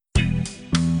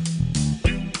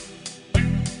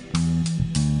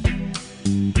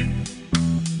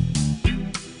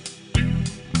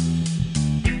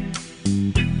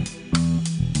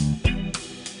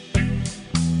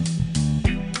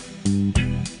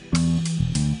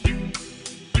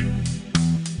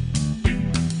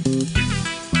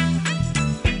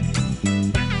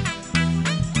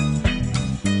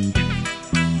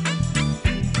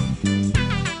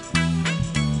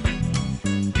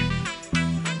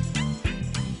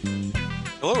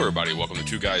Hello, everybody. Welcome to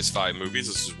Two Guys, Five Movies.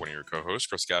 This is one of your co-hosts,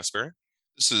 Chris Gaspari.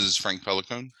 This is Frank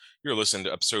Pelicone. You're listening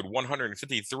to episode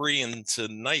 153, and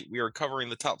tonight we are covering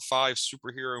the top five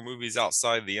superhero movies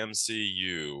outside the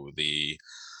MCU. The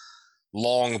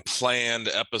long-planned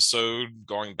episode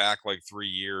going back like 3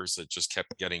 years that just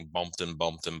kept getting bumped and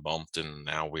bumped and bumped, and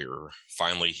now we're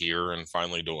finally here and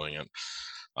finally doing it.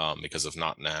 Because if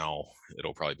not now,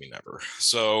 it'll probably be never.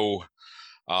 So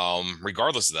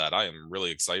regardless of that, I am really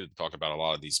excited to talk about a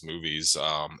lot of these movies.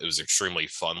 It was an extremely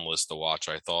fun list to watch,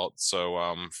 I thought.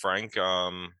 So, Frank,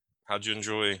 how'd you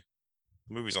enjoy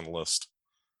movies on the list?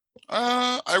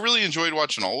 I really enjoyed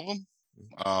watching all of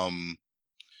them.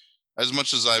 As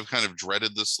much as I've kind of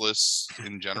dreaded this list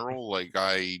in general, like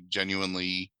I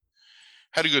genuinely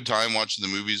had a good time watching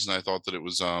the movies, and I thought that it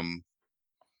was a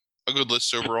good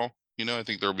list overall. I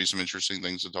think there'll be some interesting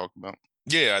things to talk about.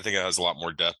 Yeah, I think it has a lot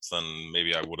more depth than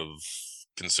maybe I would have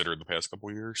considered the past couple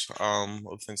of years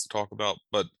of things to talk about.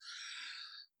 But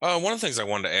one of the things I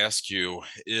wanted to ask you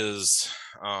is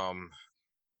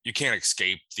you can't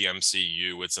escape the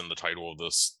MCU. It's in the title of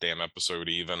this damn episode,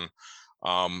 even.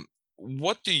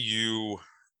 What do you,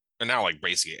 and now like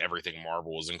basically everything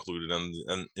Marvel is included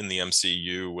in the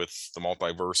MCU with the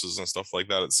multiverses and stuff like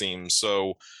that, it seems.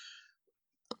 So,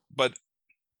 but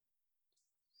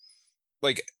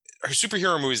like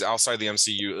superhero movies outside the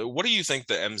MCU, what do you think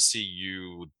the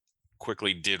MCU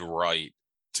quickly did right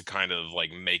to kind of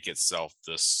like make itself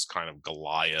this kind of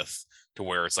Goliath to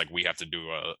where it's like we have to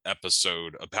do a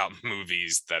episode about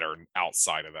movies that are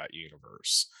outside of that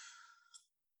universe?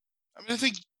 I mean, I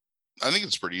think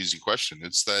it's a pretty easy question.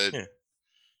 It's that Yeah.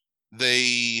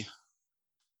 they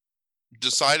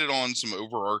decided on some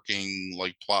overarching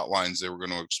like plot lines they were going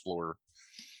to explore,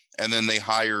 and then they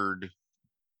hired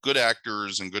good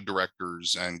actors and good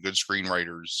directors and good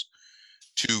screenwriters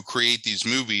to create these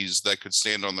movies that could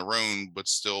stand on their own but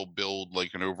still build like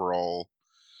an overall,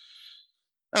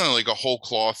 I don't know, like a whole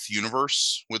cloth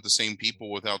universe with the same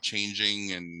people without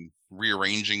changing and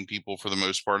rearranging people for the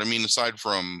most part. I mean, aside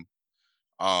from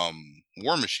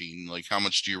War Machine, like how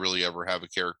much do you really ever have a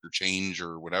character change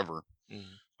or whatever?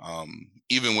 Mm.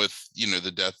 Even with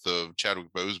the death of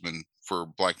Chadwick Boseman for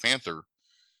Black Panther,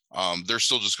 they're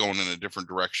still just going in a different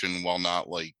direction while not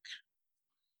like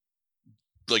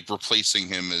replacing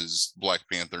him as Black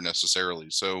Panther necessarily.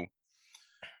 So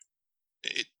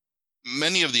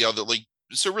many of the other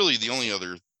really the only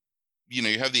other,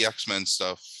 you have the X-Men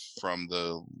stuff from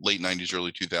the late 90s,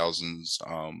 early 2000s,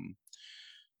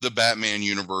 the Batman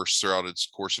universe throughout its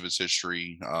course of its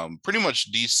history, pretty much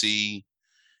DC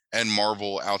and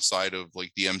Marvel outside of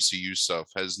like the MCU stuff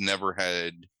has never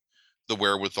had the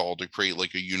wherewithal to create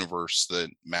like a universe that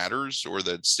matters or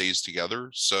that stays together.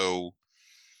 So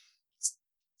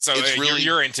So it's you're really,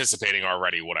 you're anticipating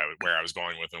already where I was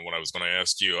going with and what I was going to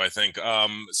ask you. I think.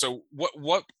 So what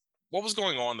was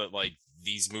going on that like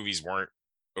these movies weren't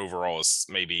overall as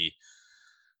maybe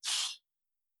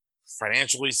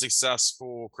financially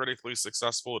successful, critically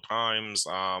successful at times.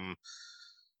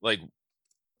 Like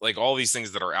like all these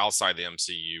things that are outside the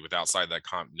MCU with outside that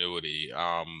continuity.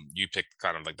 You picked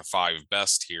kind of like the five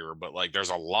best here, but like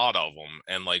there's a lot of them,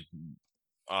 and like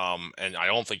and I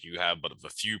don't think you have, but a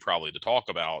few probably to talk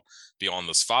about beyond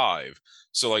this five.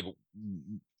 So like,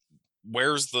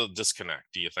 where's the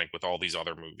disconnect? Do you think with all these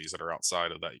other movies that are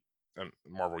outside of that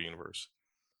Marvel universe?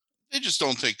 they just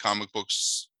don't take comic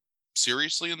books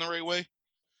seriously in the right way.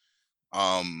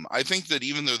 I think that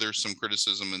even though there's some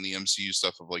criticism in the MCU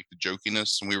stuff of like the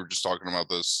jokiness, and we were just talking about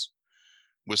this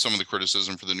with some of the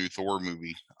criticism for the new Thor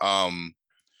movie,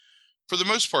 for the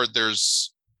most part,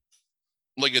 there's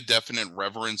like a definite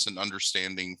reverence and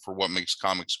understanding for what makes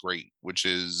comics great, which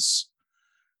is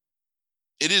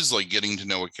it is like getting to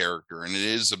know a character, and it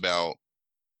is about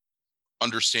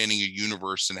understanding a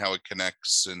universe and how it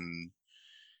connects, and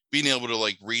being able to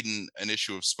like read an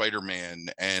issue of Spider-Man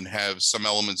and have some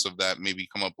elements of that maybe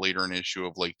come up later in an issue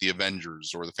of like the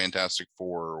Avengers or the Fantastic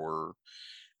Four or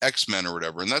X-Men or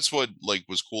whatever. And that's what like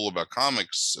was cool about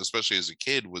comics, especially as a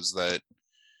kid, was that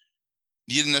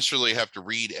you didn't necessarily have to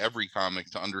read every comic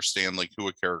to understand like who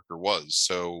a character was.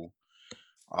 So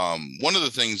one of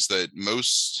the things that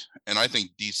most, and I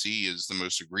think DC is the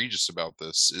most egregious about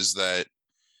this, is that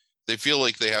they feel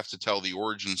like they have to tell the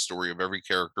origin story of every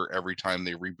character every time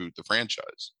they reboot the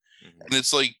franchise. Mm-hmm. And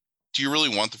it's like, do you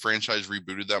really want the franchise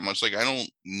rebooted that much? Like, I don't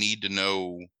need to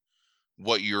know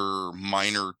what your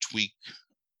minor tweak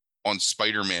on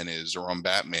Spider-Man is or on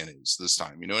Batman is this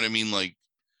time. You know what I mean? Like,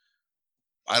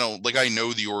 I don't like, I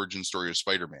know the origin story of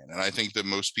Spider-Man. And I think that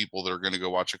most people that are going to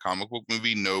go watch a comic book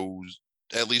movie knows,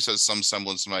 at least has some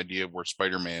semblance of an idea of where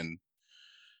Spider-Man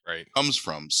Right. comes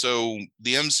from. So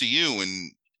the MCU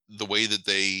and the way that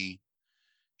they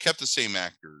kept the same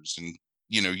actors and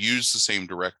used the same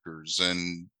directors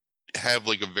and have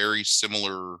like a very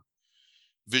similar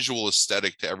visual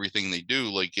aesthetic to everything they do,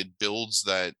 like it builds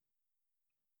that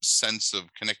sense of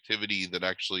connectivity that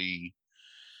actually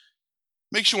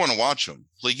makes you want to watch them.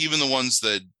 Like even the ones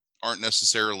that aren't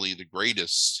necessarily the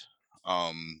greatest,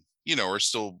 are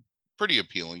still pretty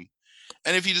appealing.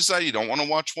 And if you decide you don't want to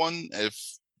watch one, if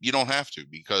you don't have to,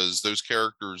 because those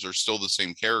characters are still the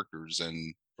same characters,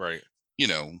 and Right. you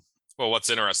know, Well, what's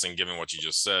interesting, given what you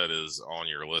just said, is on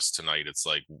your list tonight, it's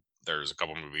like there's a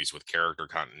couple movies with character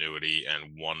continuity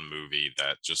and one movie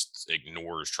that just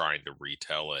ignores trying to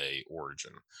retell a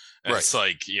origin. And right, it's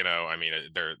like, I mean,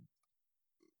 there,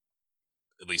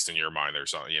 at least in your mind,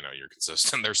 there's something, you're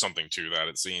consistent. There's something to that,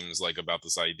 it seems like, about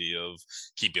this idea of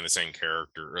keeping the same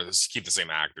character, or keep the same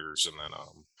actors, and then,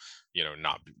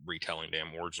 not retelling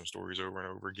damn origin stories over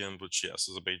and over again, which, yes,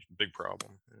 is a big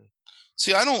problem. Yeah.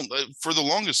 see, I don't for the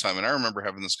longest time, and I remember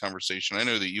having this conversation. I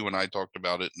know that you and I talked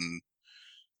about it, and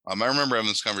I remember having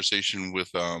this conversation with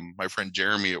my friend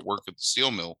Jeremy at work at the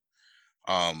steel mill.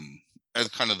 At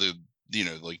kind of the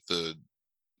like the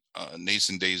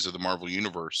nascent days of the Marvel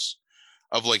universe,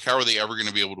 of like how are they ever going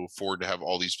to be able to afford to have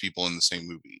all these people in the same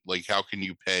movie? Like how can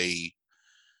you pay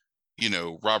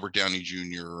Robert Downey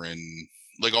Jr. and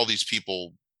like all these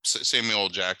people, Samuel L.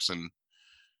 Jackson,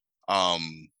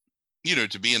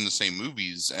 to be in the same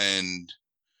movies? And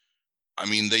I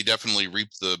mean, they definitely reap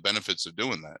the benefits of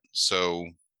doing that. So,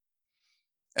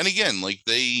 and again, like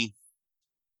they're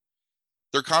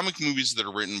comic movies that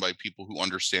are written by people who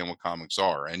understand what comics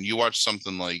are. And you watch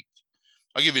something like,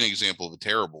 I'll give you an example of a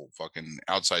terrible fucking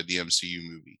outside the MCU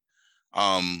movie.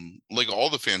 Like all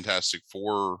the Fantastic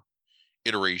Four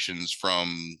iterations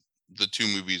from the two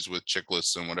movies with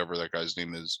Chiklis and whatever that guy's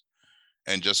name is,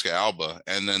 and Jessica Alba,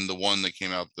 and then the one that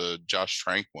came out, the Josh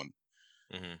Trank one,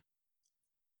 Mm-hmm.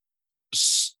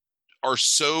 are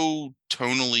so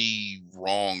tonally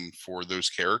wrong for those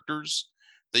characters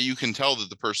that you can tell that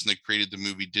the person that created the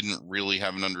movie didn't really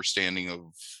have an understanding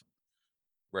of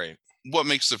Right. what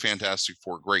makes the Fantastic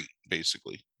Four great,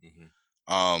 basically.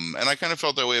 Mm-hmm. And I kind of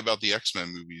felt that way about the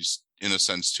X-Men movies in a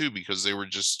sense too, because they were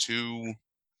just too.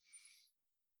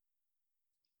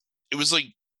 It was like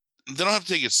they don't have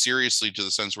to take it seriously to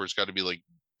the sense where it's got to be like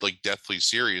deathly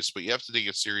serious, but you have to take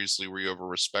it seriously where you have a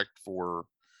respect for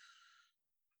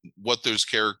what those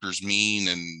characters mean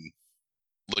and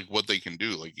like what they can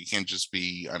do. Like it can't just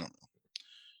be, I don't know,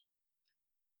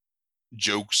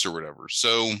 jokes or whatever.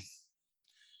 So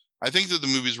I think that the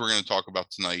movies we're going to talk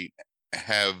about tonight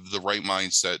have the right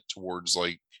mindset towards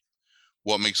like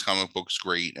what makes comic books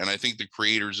great. And I think the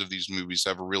creators of these movies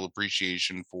have a real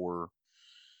appreciation for,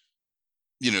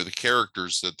 the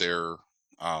characters that they're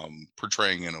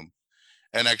portraying in them,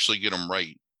 and actually get them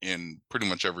right in pretty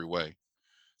much every way.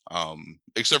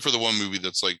 Except for the one movie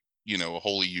that's like, a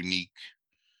wholly unique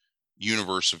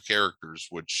universe of characters,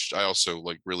 which I also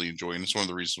like really enjoy. And it's one of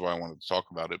the reasons why I wanted to talk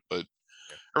about it. But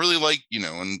I really like,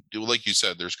 and like you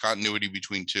said, there's continuity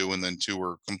between two, and then two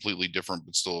are completely different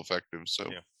but still effective. So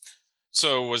Yeah.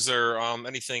 So, was there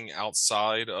anything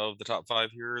outside of the top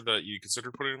five here that you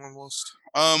considered putting on the list?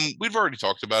 we've already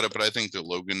talked about it, but I think that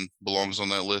Logan belongs on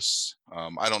that list.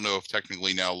 I don't know if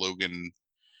technically now Logan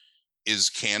is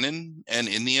canon and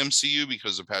in the MCU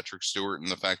because of Patrick Stewart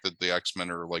and the fact that the X-Men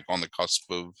are like on the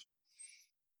cusp of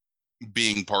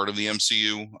being part of the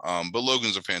MCU. But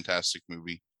Logan's a fantastic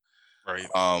movie. Right.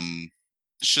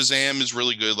 Shazam is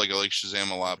really good. Like I like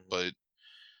Shazam a lot, but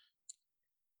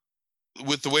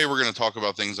with the way we're going to talk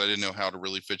about things, I didn't know how to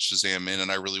really fit Shazam in,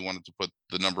 and I really wanted to put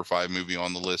the number 5 movie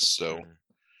on the list, so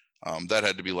that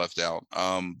had to be left out.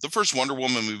 The first Wonder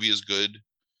Woman movie is good.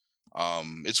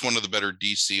 It's one of the better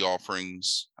DC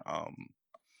offerings.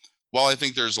 While I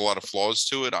think there's a lot of flaws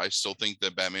to it, I still think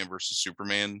that Batman versus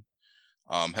Superman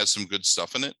has some good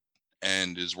stuff in it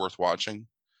and is worth watching.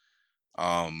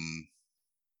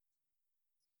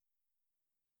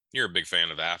 You're a big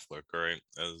fan of Affleck, right?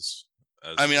 As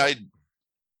I mean,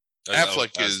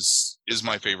 Affleck as is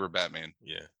my favorite Batman.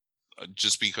 Yeah.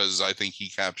 Just because I think he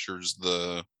captures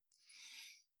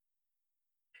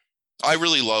I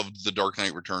really loved the Dark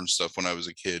Knight Returns stuff when I was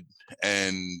a kid,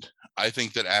 and I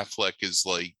think that Affleck is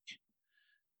like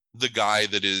the guy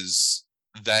that is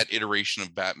that iteration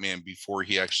of Batman before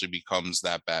he actually becomes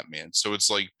that Batman. So it's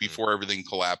like before everything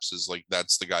collapses, like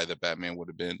that's the guy that Batman would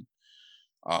have been.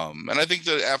 And I think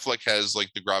that Affleck has like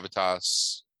the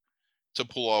gravitas to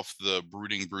pull off the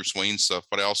brooding Bruce Wayne stuff,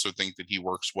 but I also think that he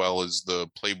works well as the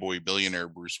playboy billionaire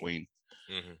Bruce Wayne.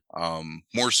 Mm-hmm.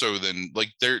 More so than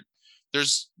like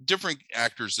there's different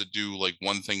actors that do like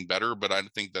one thing better, but I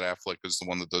think that Affleck is the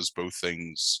one that does both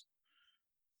things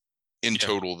in Yeah,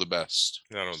 total the best.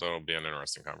 that'll be an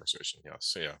interesting conversation. Yes.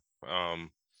 So yeah.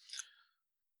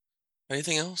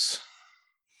 Anything else?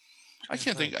 I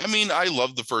can't think. I mean, I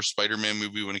loved the first Spider-Man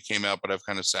movie when it came out, but I've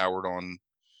kind of soured on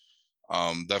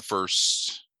that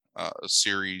first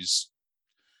series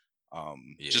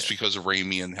just Yeah. because of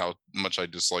Raimi and how much I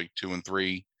disliked 2 and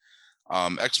 3.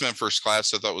 X-Men First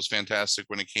Class I thought was fantastic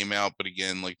when it came out, but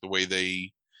again, like the way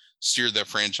they steered that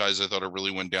franchise, I thought it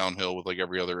really went downhill with like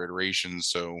every other iteration.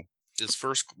 So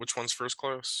Which one's First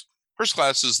Class? First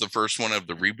Class is the first one of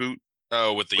the reboot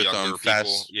Oh, with the with younger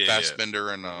people. Yeah, yeah.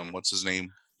 Fastbender and Mhm. what's his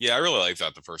name? Yeah, I really liked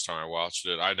that the first time I watched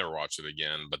it. I never watched it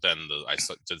again, but then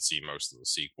did see most of the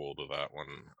sequel to that one,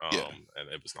 Yeah. and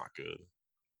it was not good.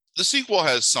 The sequel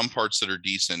has some parts that are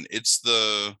decent. It's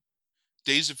the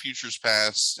Days of Futures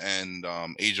Past and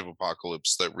Age of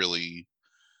Apocalypse that really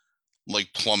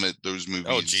like plummet those movies.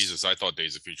 Oh Jesus, I thought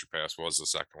Days of Future Past was the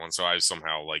second one, so I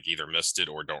somehow like either missed it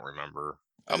or don't remember.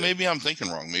 Oh, maybe I'm thinking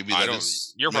wrong. Maybe I that don't.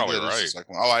 is. You're Maybe probably that is the right.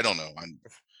 second one. Oh, I don't know.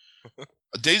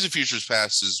 Days of Futures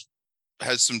Past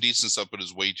has some decent stuff, but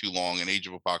is way too long. And Age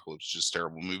of Apocalypse is just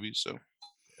terrible movie. So,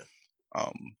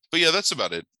 but yeah, that's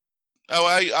about it. Oh,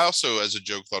 I also, as a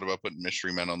joke, thought about putting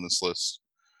Mystery Men on this list.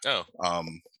 Oh.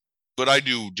 But I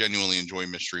do genuinely enjoy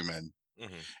Mystery Men.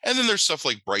 Mm-hmm. And then there's stuff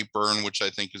like Brightburn, which I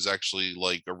think is actually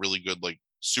like a really good like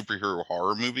superhero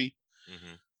horror movie.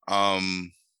 Mm-hmm.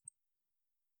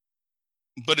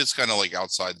 But it's kind of like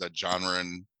outside that genre,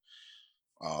 and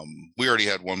we already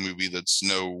had one movie that's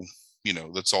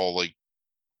that's all like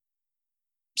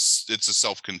it's a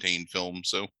self-contained film.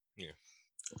 So yeah.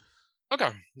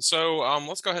 Okay, so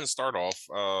let's go ahead and start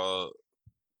off.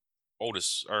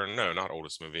 Oldest or no, not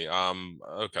oldest movie.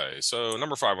 Okay, so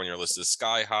number 5 on your list is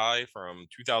Sky High from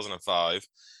 2005.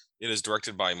 It is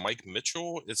directed by Mike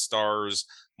Mitchell. It stars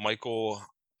Michael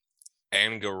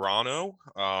Angarano,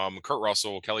 Kurt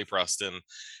Russell, Kelly Preston,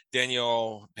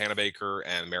 Danielle Panabaker,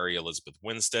 and Mary Elizabeth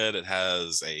Winstead. It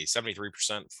has a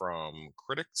 73% from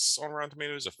critics on Rotten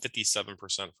Tomatoes, a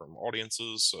 57% from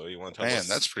audiences. So you want to tell us?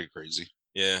 that's pretty crazy.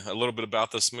 Yeah, a little bit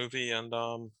about this movie and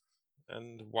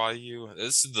why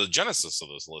this is the genesis of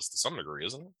this list to some degree,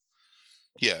 isn't it?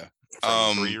 Yeah.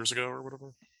 From 3 years ago or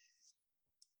whatever.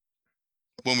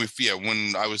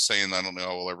 When I was saying I don't know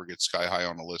how we'll ever get Sky High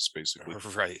on a list, basically.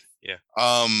 Right. Yeah.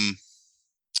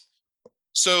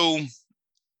 So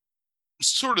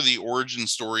sort of the origin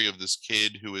story of this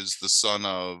kid who is the son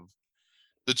of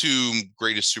the 2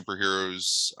 greatest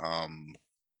superheroes,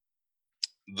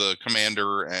 the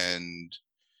Commander and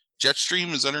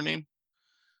Jetstream, is that her name?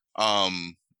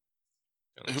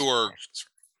 Who are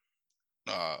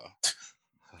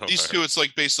these 2, it's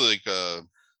like basically like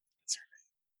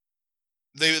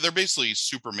they're basically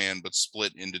Superman but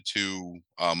split into 2,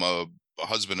 a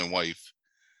husband and wife.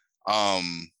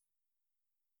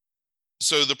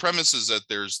 So the premise is that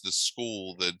there's this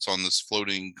school that's on this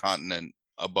floating continent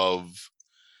above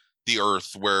the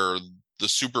earth where the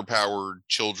superpowered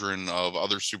children of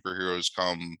other superheroes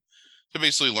come to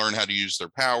basically learn how to use their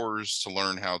powers, to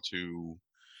learn how to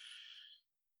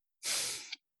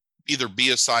either be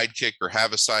a sidekick or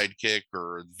have a sidekick,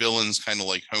 or villains kind of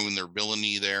like hone their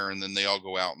villainy there, and then they all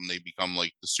go out and they become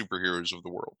like the superheroes of the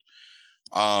world.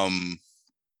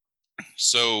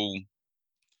 So hold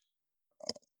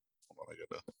on, I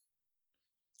gotta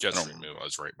Jetstream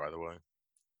was right, by the way.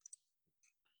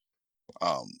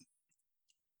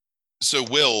 So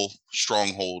Will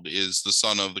Stronghold is the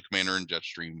son of the Commander in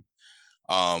Jetstream,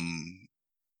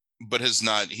 but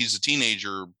he's a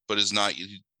teenager, but has not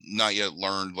yet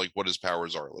learned like what his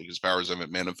powers are. Like his powers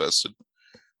haven't manifested,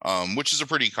 which is a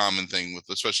pretty common thing with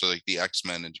especially like the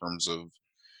X-Men in terms of,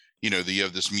 you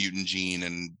have this mutant gene,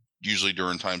 and usually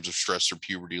during times of stress or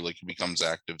puberty, like it becomes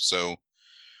active. So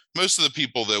most of the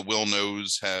people that Will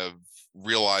knows have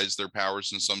realized their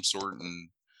powers in some sort, and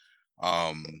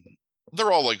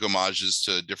they're all like homages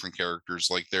to different characters.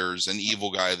 Like there's an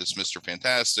evil guy that's Mr.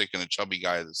 Fantastic, and a chubby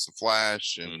guy that's the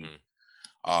Flash, and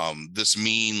this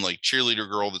mean like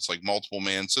cheerleader girl that's like multiple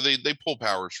man. So they pull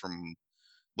powers from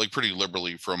like pretty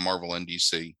liberally from Marvel and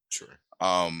DC. Sure.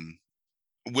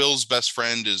 Will's best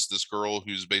friend is this girl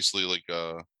who's basically like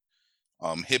a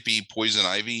hippie Poison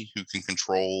Ivy who can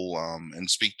control and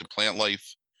speak to plant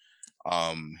life.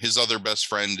 His other best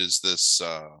friend is this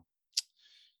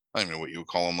I don't know what you would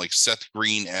call him, like Seth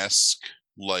Green-esque,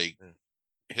 like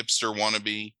hipster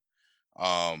wannabe.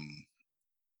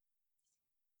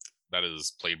 That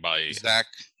is played by Zach.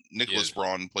 Nicholas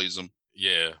Braun plays him.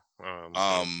 Yeah.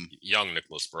 Young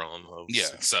Nicholas Braun of Yeah.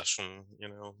 Succession,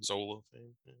 Zola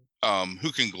fame. Yeah.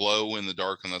 Who can glow in the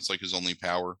dark, and that's like his only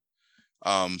power.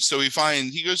 So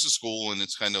he goes to school, and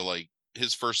it's kind of like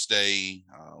his first day.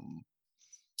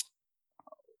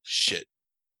 Shit.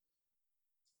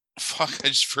 Fuck, I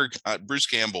just forgot. Bruce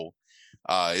Campbell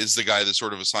is the guy that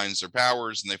sort of assigns their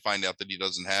powers, and they find out that he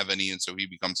doesn't have any, and so he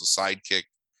becomes a sidekick,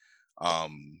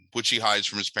 which he hides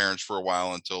from his parents for a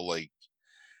while until like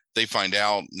they find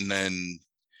out, and then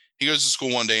he goes to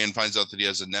school one day and finds out that he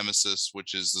has a nemesis,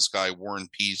 which is this guy Warren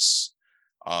Peace,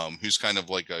 who's kind of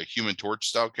like a Human Torch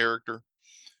style character.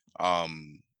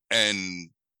 And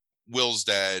Will's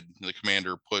dad, the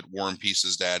commander, put Warren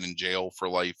Peace's dad in jail for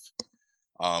life.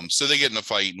 So they get in a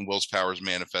fight, and Will's powers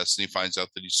manifest, and he finds out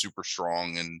that he's super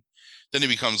strong, and then he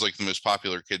becomes like the most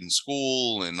popular kid in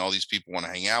school, and all these people want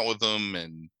to hang out with him,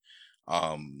 and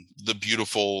the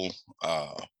beautiful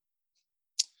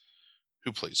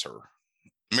who plays her?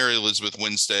 Mary Elizabeth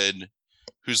Winstead,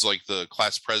 who's like the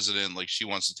class president, like she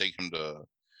wants to take him to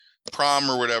prom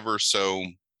or whatever. So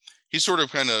he sort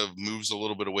of kind of moves a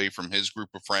little bit away from his group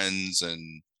of friends,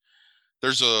 and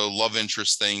there's a love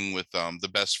interest thing with the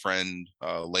best friend,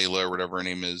 Layla or whatever her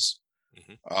name is,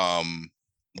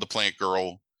 the plant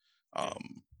girl.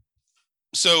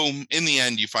 So in the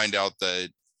end, you find out that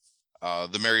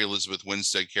the Mary Elizabeth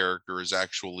Winstead character is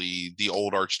actually the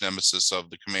old arch nemesis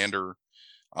of the commander,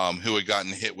 who had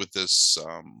gotten hit with this.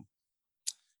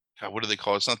 God, what do they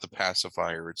call it? It's not the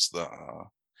pacifier. It's the.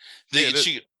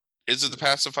 Is it the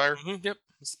pacifier? Yep.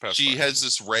 It's the pacifier. She has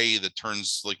this ray that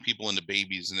turns like people into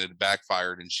babies, and it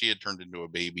backfired, and she had turned into a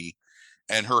baby,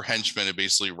 and her henchman had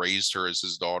basically raised her as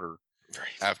his daughter. Right.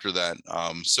 After that,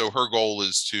 so her goal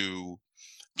is to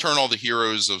turn all the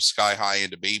heroes of Sky High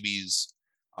into babies,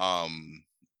 and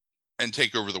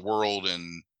take over the world.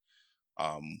 And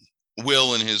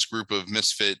Will and his group of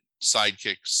misfit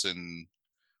sidekicks and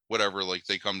whatever, like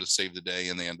they come to save the day,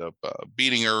 and they end up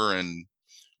beating her. And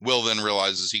Will then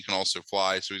realizes he can also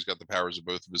fly, so he's got the powers of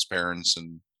both of his parents,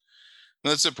 and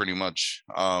that's it pretty much.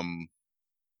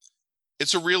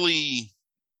 It's a really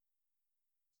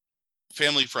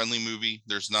family-friendly movie.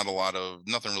 There's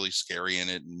nothing really scary in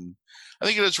it, and I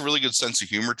think it has a really good sense of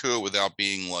humor to it without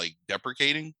being like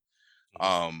deprecating.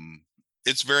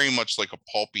 It's very much like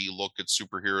a pulpy look at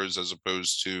superheroes as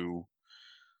opposed to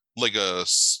like a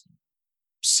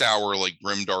sour, like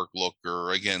grimdark look,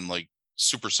 or again, like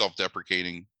super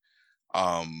self-deprecating.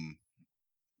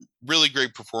 Really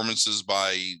great performances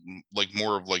by like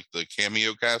more of like the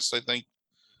cameo cast, I think.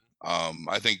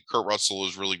 I think Kurt Russell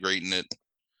is really great in it.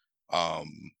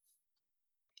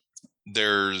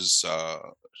 There's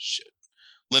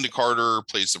Linda Carter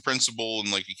plays the principal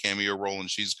in like a cameo role, and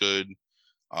she's good.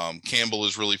 Campbell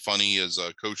is really funny as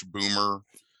Coach Boomer.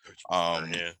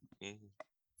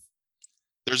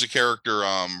 There's a character,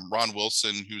 Ron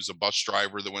Wilson, who's a bus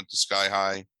driver that went to Sky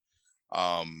High,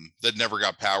 that never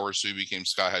got powers, so he became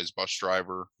Sky High's bus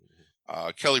driver.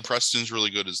 Kelly Preston's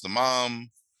really good as the mom.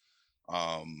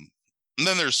 And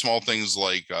then there's small things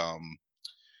like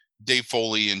Dave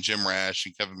Foley and Jim Rash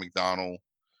and Kevin McDonald,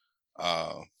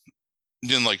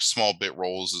 in like small bit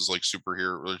roles as like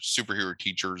superhero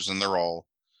teachers, and they're all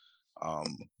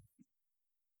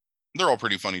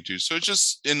pretty funny too. So it's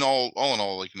just all in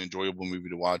all like an enjoyable movie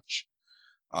to watch.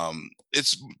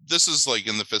 This is like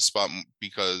in the fifth spot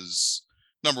because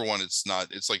number one, it's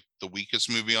like the weakest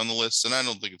movie on the list, and I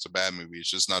don't think it's a bad movie.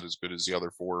 It's just not as good as the other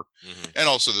four. And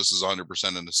also, this is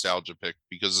 100% a nostalgia pick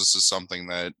because this is something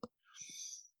that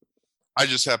I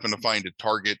just happened to find at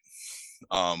Target,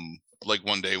 like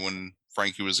one day when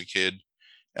Frankie was a kid,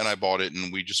 and I bought it,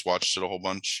 and we just watched it a whole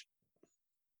bunch.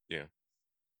 Yeah.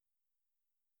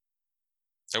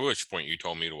 At which point you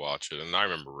told me to watch it, and I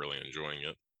remember really enjoying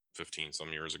it 15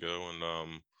 some years ago,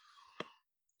 and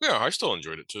yeah, I still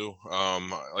enjoyed it too.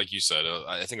 Like you said,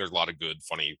 I think there's a lot of good,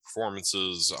 funny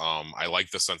performances. I like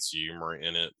the sense of humor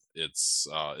in it. It's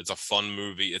a fun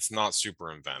movie. It's not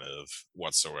super inventive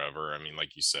whatsoever. I mean,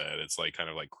 like you said, it's like kind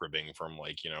of like cribbing from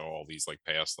like all these like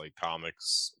past like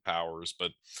comics powers,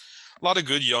 but a lot of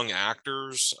good young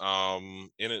actors in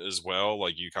it as well.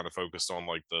 Like you kind of focused on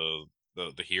like the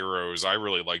heroes. I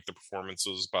really like the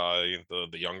performances by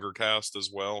the younger cast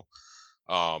as well.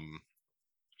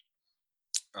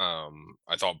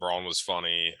 I thought Braun was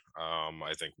funny.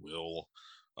 I think Will,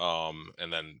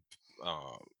 and then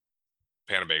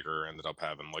Panabaker ended up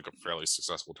having like a fairly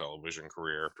successful television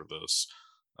career after this.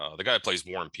 The guy who plays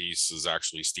Warren Peace is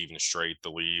actually Stephen Strait,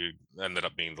 the lead, ended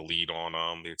up being the lead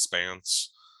on The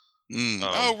Expanse.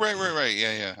 Oh, right.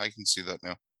 Yeah, I can see that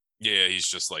now. Yeah, he's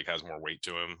just like has more weight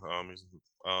to him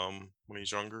when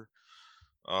he's younger.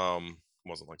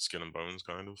 wasn't like skin and bones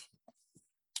kind of.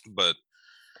 But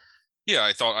yeah,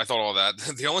 I thought all that.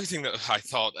 The only thing that I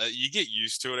thought, you get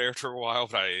used to it after a while,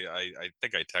 but I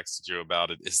think I texted you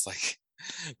about it, is like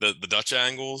the Dutch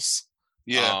angles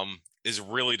Yeah. is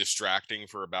really distracting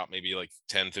for about maybe like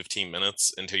 10-15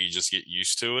 minutes until you just get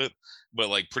used to it. But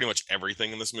like pretty much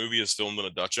everything in this movie is filmed in a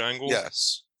Dutch angle,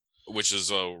 Yes. which is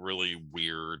a really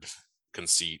weird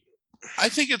conceit. I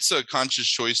think it's a conscious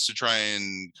choice to try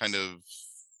and kind of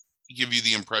give you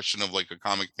the impression of like a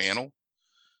comic panel,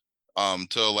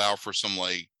 to allow for some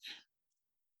like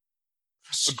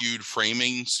skewed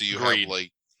framing, so you have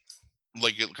Agreed.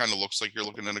 like it kind of looks like you're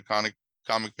looking at a comic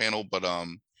panel, but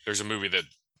There's a movie that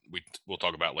we'll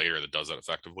talk about later that does that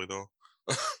effectively though,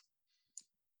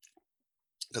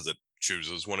 because it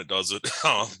chooses when it does it,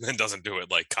 and doesn't do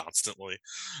it like constantly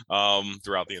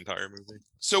throughout the entire movie.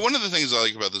 so one of the things I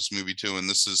like about this movie too, and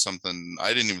this is something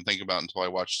I didn't even think about until I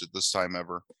watched it this time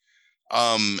ever.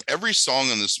 Every song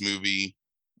in this movie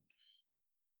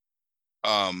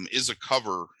is a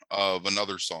cover of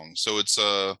another song. So it's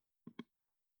a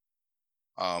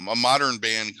modern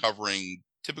band covering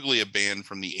typically a band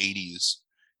from the 80s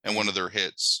and one of their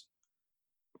hits.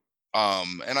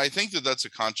 And I think that that's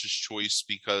a conscious choice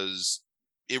because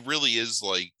it really is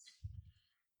like,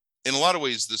 in a lot of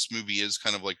ways, this movie is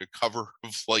kind of like a cover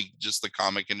of like just the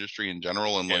comic industry in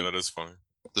general and Yeah, like that is funny.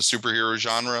 the superhero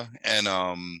genre. And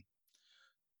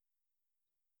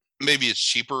maybe it's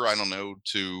cheaper, I don't know,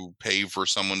 to pay for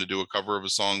someone to do a cover of a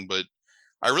song, but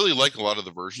I really like a lot of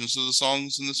the versions of the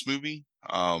songs in this movie.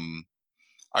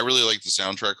 I really like the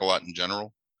soundtrack a lot in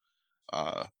general.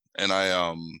 And I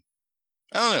don't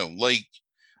know, like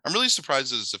I'm really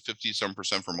surprised that it's a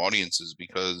 50-some% from audiences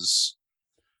because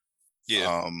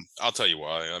Yeah, I'll tell you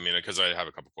why. I mean, because I have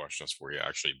a couple questions for you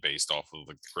actually based off of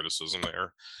the criticism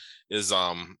there. Is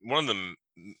one of them,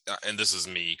 and this is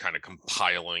me kind of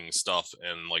compiling stuff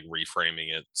and like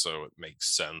reframing it so it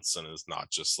makes sense and is not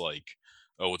just like,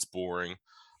 oh, it's boring.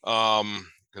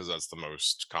 Because that's the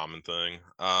most common thing.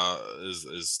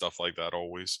 Is stuff like that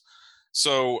always.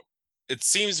 So it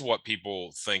seems what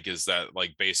people think is that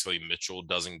like basically Mitchell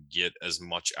doesn't get as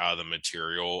much out of the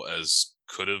material as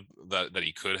could have that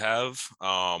he could have.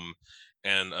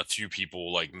 And a few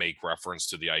people like make reference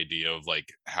to the idea of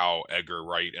like how Edgar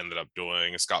Wright ended up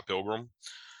doing Scott Pilgrim,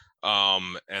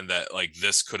 and that like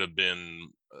this could have been,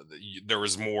 there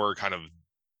was more kind of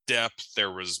depth,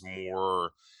 there was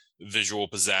more visual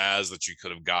pizzazz that you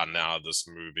could have gotten out of this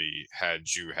movie had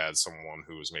you had someone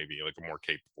who was maybe like a more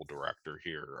capable director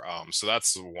here. So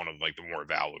that's one of like the more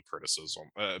valid criticism,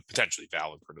 potentially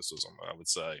valid criticism, I would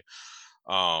say,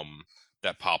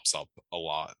 that pops up a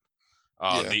lot.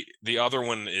 yeah. The other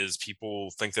one is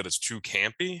people think that it's too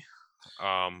campy.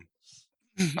 Um,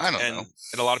 I don't and know.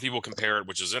 a lot of people compare it,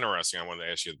 which is interesting. I wanted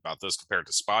to ask you about this, compared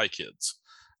to Spy Kids,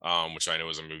 which I know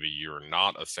is a movie you're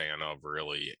not a fan of,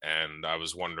 really. And I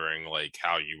was wondering, like,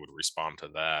 how you would respond to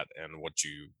that, and what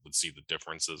you would see the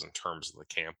differences in terms of the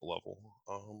camp level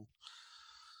between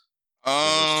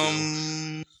those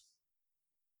two.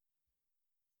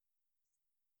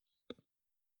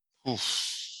 Um, oof.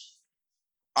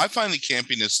 I find the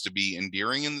campiness to be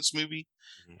endearing in this movie,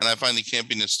 Mhm. and I find the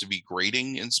campiness to be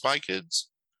grating in Spy Kids.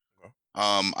 Okay.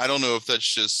 I don't know if that's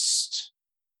just,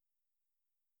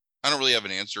 I don't really have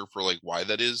an answer for like why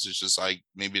that is. It's just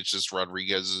maybe it's just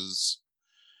Rodriguez's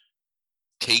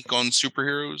take on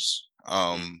superheroes.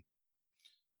 Mm.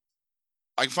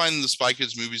 I find the Spy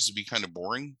Kids movies to be kind of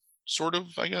boring, sort of,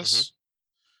 I Mm-hmm. guess.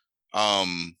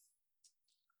 Um,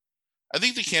 I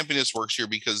think the campiness works here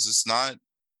because it's not.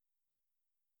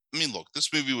 I mean, look,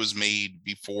 this movie was made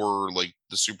before like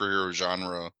the superhero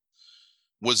genre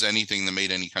was anything that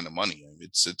made any kind of money.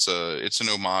 It's an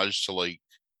homage to like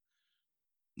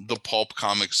the pulp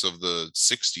comics of the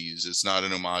 60s. It's not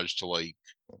an homage to like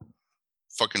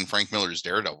fucking Frank Miller's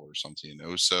Daredevil or something, you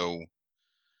know. So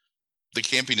the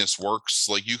campiness works.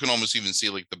 Like you can almost even see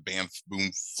like the Bamf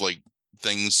boom like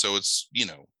things. So it's, you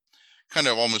know, kind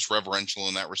of almost reverential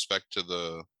in that respect to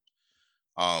the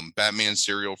Batman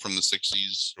serial from the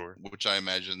 60s, Sure. which I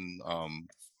imagine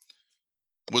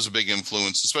was a big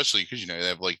influence, especially because, you know, they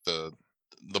have like the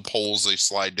poles they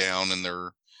slide down in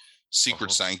their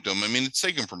secret sanctum. I mean, it's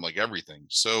taken from like everything.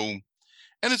 So,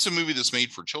 and it's a movie that's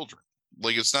made for children.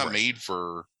 Like it's not Right. made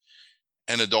for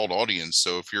an adult audience.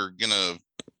 So if you're gonna,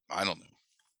 I don't know.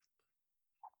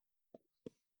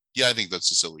 Yeah, I think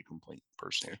that's a silly complaint,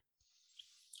 personally.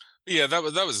 Yeah, that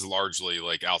was largely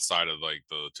like outside of like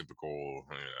the typical,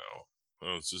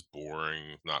 oh, it's just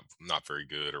boring, not very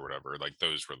good or whatever. Like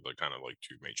those were the kind of like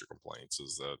two major complaints,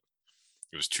 is that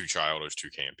it was too childish, too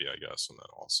campy, I guess, and then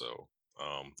also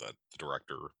that the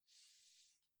director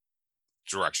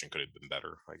direction could have been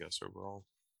better, I guess, overall.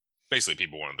 Basically,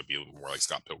 people wanted to be more like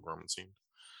Scott Pilgrim, it seemed.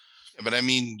 But I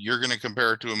mean, you're going to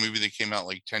compare it to a movie that came out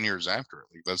like 10 years after it.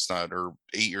 Like, that's not, or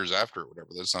 8 years after, or whatever.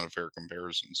 That's not a fair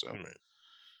comparison. So, Right.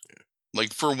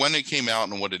 like, for when it came out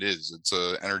and what it is, it's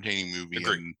a entertaining movie.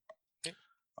 Agreed.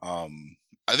 And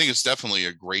I think it's definitely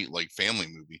a great, like, family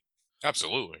movie.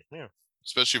 Absolutely. Yeah.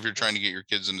 Especially if you're trying to get your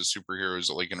kids into superheroes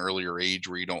at like an earlier age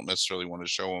where you don't necessarily want to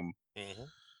show them,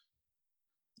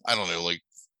 I don't know, like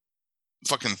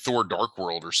fucking Thor Dark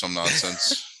World or some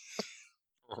nonsense.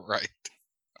 Right.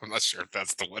 I'm not sure if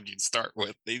that's the one you'd start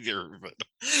with either, but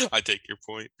I take your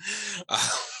point.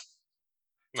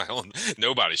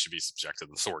 Nobody should be subjected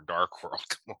to the Thor Dark World.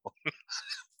 Come on.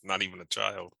 Not even a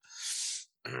child.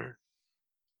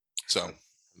 So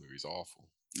the movie's awful.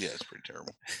 Yeah, it's pretty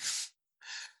terrible.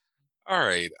 All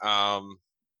right.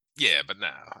 Yeah, but no,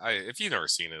 if you've never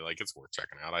seen it, like, it's worth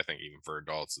checking out. I think even for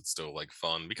adults, it's still like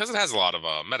fun because it has a lot of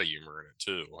meta humor in it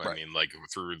too. I mean, like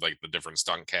through like the different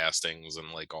stunt castings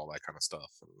and like all that kind of stuff.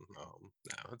 And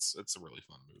no, it's a really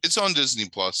fun movie. It's on Disney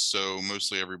Plus, so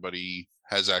mostly everybody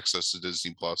has access to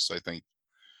Disney Plus, I think.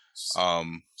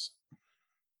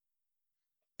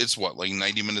 It's what, like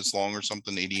 90 minutes long or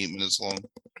something, 88 minutes long,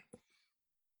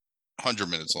 100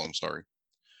 minutes long, sorry.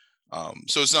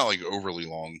 So it's not like overly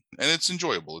long, and it's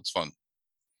enjoyable. It's fun.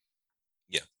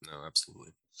 Yeah, no,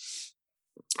 absolutely.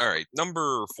 All right,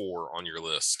 number 4 on your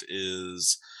list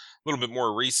is a little bit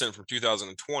more recent from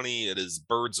 2020. It is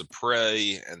Birds of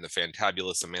Prey and the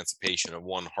Fantabulous Emancipation of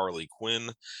One Harley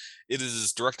Quinn. It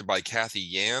is directed by Kathy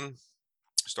Yan,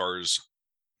 stars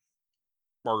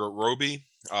Margot Robbie,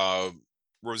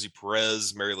 Rosie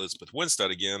Perez, Mary Elizabeth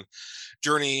Winstead again,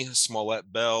 Journey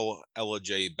Smollett Bell, Ella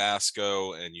J.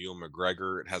 Basco, and Ewan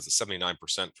McGregor. It has a 79%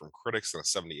 from critics and a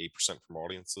 78% from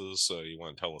audiences. So you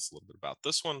want to tell us a little bit about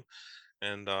this one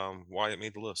and why it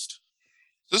made the list?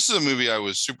 This is a movie I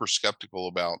was super skeptical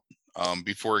about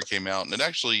before it came out. And it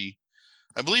actually,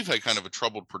 I believe, had kind of a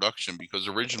troubled production because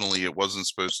originally it wasn't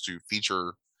supposed to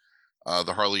feature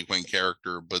the Harley Quinn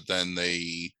character, but then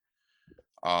they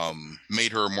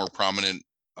made her a more prominent,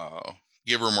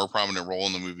 give her a more prominent role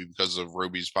in the movie because of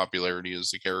Robbie's popularity as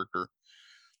the character.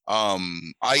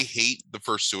 I hate the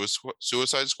first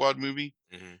Suicide Squad movie,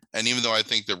 and even though I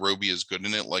think that Robbie is good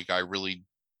in it, like I really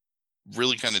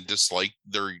kind of dislike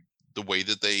the way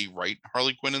that they write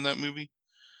Harley Quinn in that movie.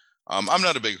 I'm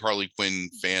not a big Harley Quinn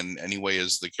fan anyway,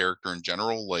 as the character in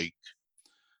general. Like,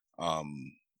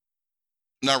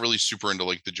 not really super into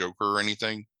like the Joker or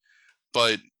anything,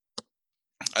 but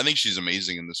I think she's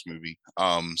amazing in this movie.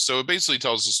 So it basically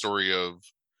tells the story of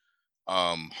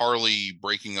Harley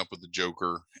breaking up with the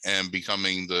Joker and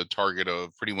becoming the target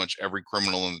of pretty much every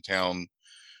criminal in the town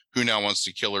who now wants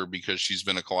to kill her because she's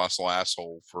been a colossal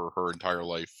asshole for her entire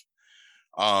life.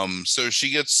 So she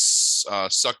gets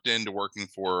sucked into working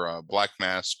for Black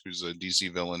Mask, who's a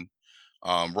DC villain.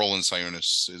 Roland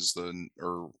Sionis is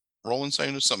Roland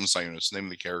Sionis, something Sionis, name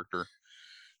of the character.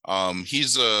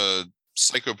 He's a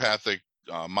psychopathic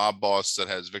mob boss that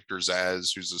has Victor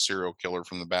Zsasz, who's a serial killer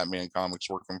from the Batman comics,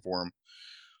 working for him.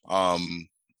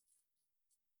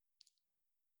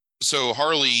 So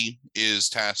Harley is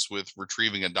tasked with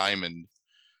retrieving a diamond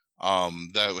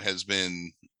that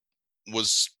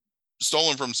was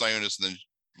stolen from Sionis and then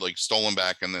like stolen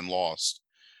back and then lost.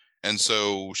 And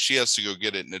so she has to go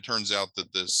get it. And it turns out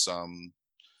that this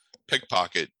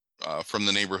pickpocket from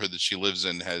the neighborhood that she lives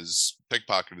in has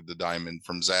pickpocketed the diamond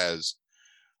from Zsasz.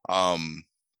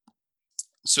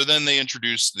 So then they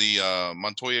introduce the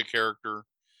Montoya character,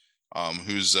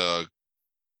 who's a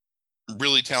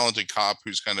really talented cop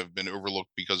who's kind of been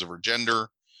overlooked because of her gender.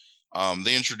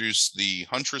 They introduce the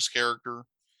Huntress character,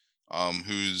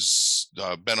 who's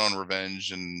bent on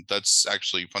revenge, and that's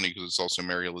actually funny because it's also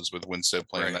Mary Elizabeth Winstead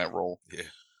playing that role. Yeah.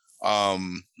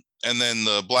 And then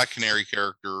the Black Canary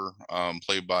character,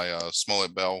 played by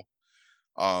Smollett Bell,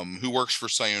 who works for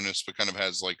Sionis but kind of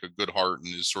has like a good heart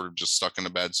and is sort of just stuck in a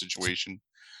bad situation.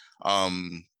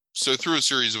 So through a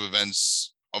series of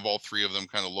events of all three of them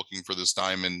kind of looking for this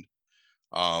diamond,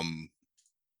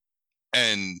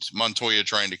 and Montoya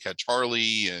trying to catch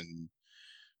Harley, and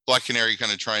Black Canary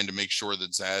kind of trying to make sure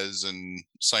that Zsasz and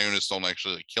Sionis don't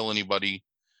actually like kill anybody,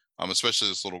 especially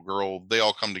this little girl. They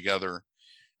all come together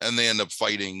and they end up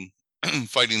fighting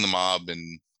the mob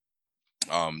and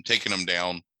taking them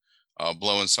down,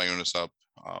 blowing Sionis up,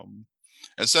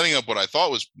 and setting up what I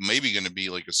thought was maybe going to be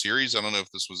like a series. I don't know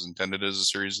if this was intended as a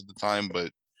series at the time,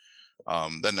 but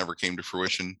that never came to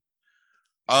fruition.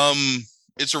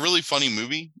 It's a really funny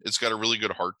movie. It's got a really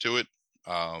good heart to it.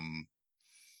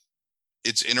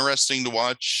 it's interesting to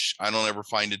watch. I don't ever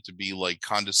find it to be like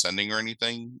condescending or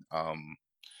anything.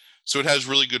 So it has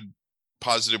really good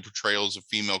positive portrayals of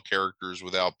female characters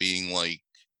without being like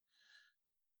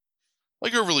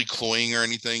overly cloying or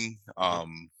anything.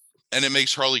 Mhm. And it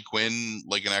makes Harley Quinn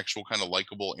like an actual kind of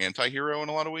likable anti-hero in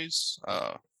a lot of ways.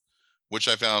 Which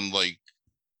I found like,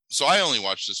 so I only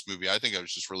watched this movie. I think I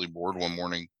was just really bored one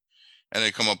morning and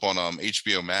it come up on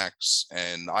HBO Max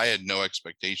and I had no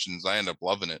expectations. I ended up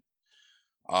loving it.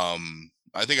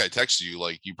 I think I texted you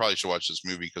like you probably should watch this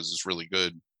movie because it's really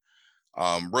good.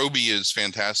 Roby is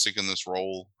fantastic in this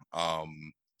role.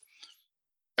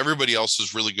 Everybody else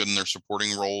is really good in their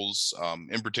supporting roles.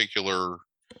 In particular,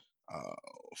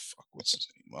 what's his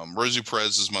name? Rosie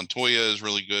Perez as Montoya is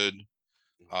really good.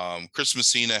 Chris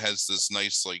Messina has this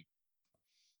nice like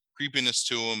creepiness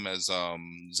to him as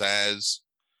Zaz.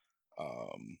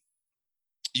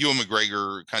 Ewan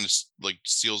McGregor kind of like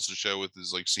steals the show with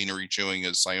his like scenery chewing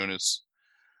as Sionis.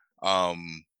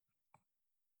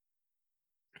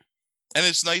 And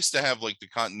it's nice to have like the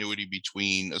continuity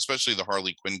between, especially the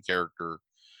Harley Quinn character,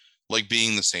 like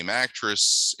being the same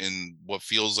actress in what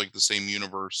feels like the same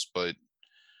universe. But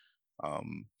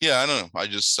yeah, I don't know.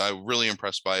 I'm really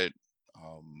impressed by it.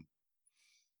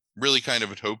 Really kind of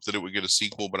had hoped that it would get a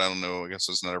sequel, but I don't know. I guess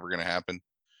that's not ever going to happen.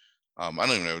 I don't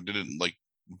even know. Did it like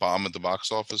bomb at the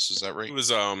box office? Is that right? It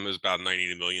was about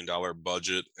 $90 million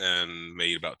budget and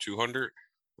made about 200.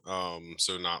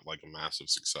 So not like a massive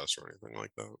success or anything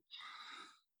like that.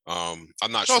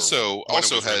 I'm not It sure when it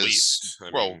also was has released.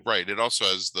 right. It also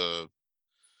has the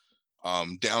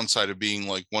downside of being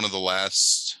like one of the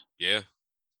last Yeah,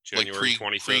 like January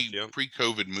 25th. Yeah. pre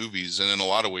COVID movies, and in a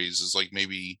lot of ways is like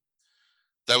maybe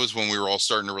that was when we were all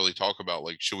starting to really talk about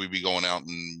like should we be going out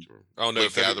and Sure. Oh no,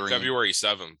 like gathering February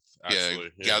 7th.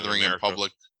 Actually, gathering in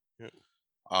public. Yeah.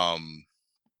 Um,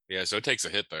 Yeah, so it takes a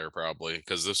hit there probably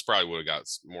because this probably would have got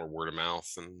more word of mouth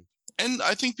and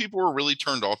I think people were really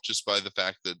turned off just by the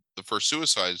fact that the first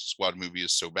Suicide Squad movie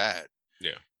is so bad.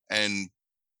 yeah. And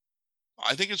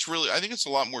I think it's a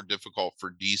lot more difficult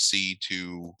for DC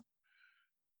to,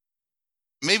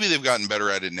 maybe they've gotten better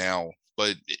at it now,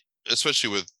 but especially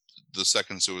with the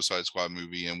second Suicide Squad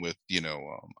movie and with,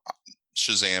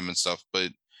 Shazam and stuff,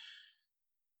 but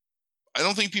I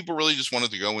don't think people really just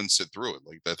wanted to go and sit through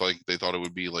it. They thought it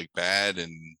would be like bad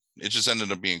and it just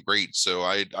ended up being great. So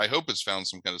I hope it's found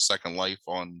some kind of second life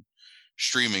on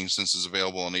streaming since it's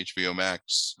available on HBO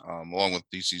Max, along with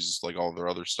DC's like all their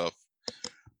other stuff.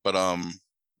 But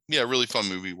yeah, really fun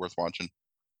movie, worth watching.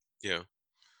 Yeah.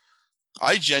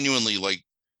 I genuinely like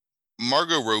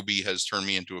Margot Robbie has turned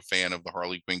me into a fan of the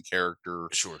Harley Quinn character.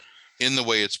 Sure. In the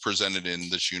way it's presented in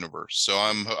this universe. So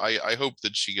I hope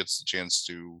that she gets the chance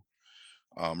to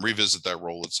revisit that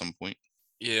role at some point.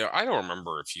 Yeah, I don't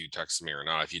remember if you texted me or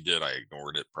not. If you did, I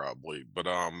ignored it probably. But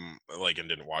like and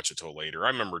didn't watch it till later. I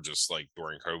remember just like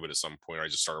during COVID at some point I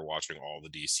just started watching all the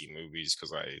DC movies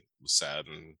because I was sad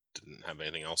and didn't have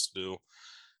anything else to do.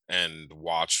 And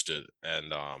watched it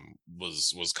and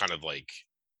was kind of like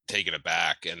taken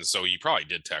aback. And so you probably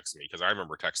did text me because I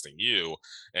remember texting you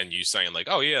and you saying like,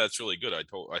 "Oh yeah, that's really good." I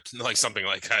like something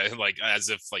like like as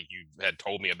if like you had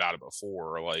told me about it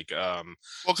before, or like Well,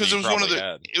 so because you probably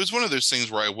had. it was one of those things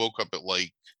where I woke up at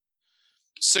like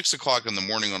 6 o'clock in the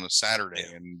morning on a Saturday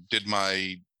Yeah. and did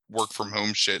my work from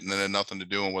home shit and then had nothing to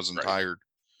do and wasn't Right. tired.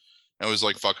 I was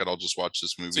like, fuck it, I'll just watch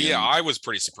this movie. So yeah, I was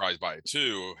pretty surprised by it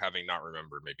too, having not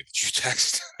remembered maybe that you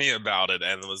texted me about it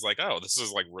and was like, "Oh, this is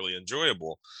like really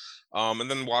enjoyable." And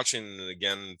then watching it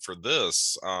again for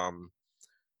this,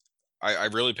 I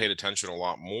really paid attention a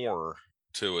lot more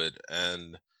to it.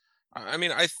 And I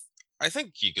mean, I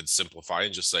think you could simplify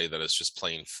and just say that it's just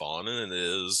plain fun, and it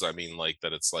is. I mean, like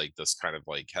that it's like this kind of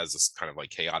like has this kind of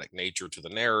like chaotic nature to the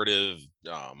narrative.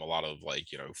 A lot of like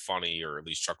funny or at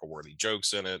least chuckle worthy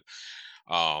jokes in it.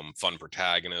 Fun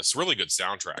protagonists, really good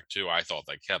soundtrack too. I thought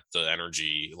that kept the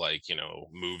energy like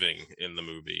moving in the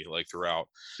movie like throughout.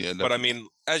 Yeah, But I definitely. mean,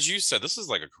 as you said, this is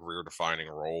like a career defining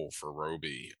role for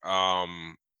Roby.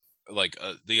 Like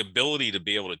the ability to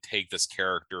be able to take this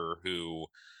character who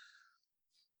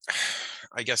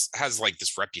I guess has like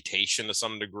this reputation to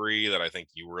some degree that I think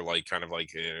you were like kind of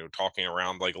like talking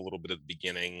around like a little bit at the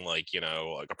beginning, like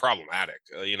like a problematic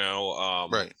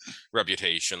Right.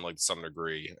 reputation like to some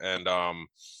degree. And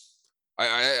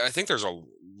I think there's a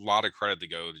lot of credit to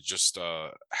go to just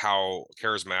how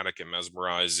charismatic and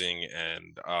mesmerizing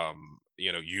and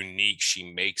unique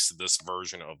she makes this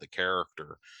version of the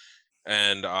character.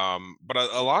 And but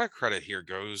a lot of credit here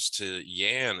goes to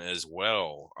Yan as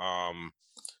well.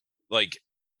 Like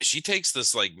she takes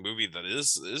this like movie that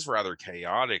is rather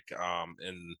chaotic,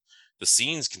 and the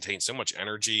scenes contain so much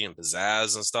energy and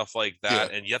pizzazz and stuff like Yeah.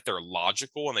 that, and yet they're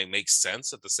logical and they make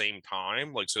sense at the same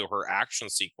time. Like, so her action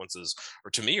sequences,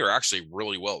 or to me, are actually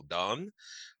really well done.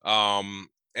 um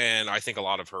and I think a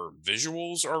lot of her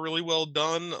visuals are really well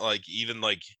done, like even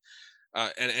like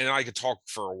and I could talk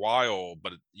for a while,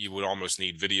 but you would almost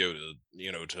need video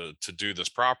to, to do this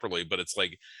properly. But it's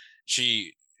like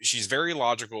she she's very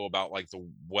logical about like the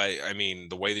way, I mean,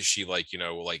 the way that she, like,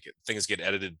 like things get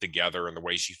edited together and the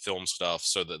way she films stuff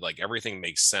so that like everything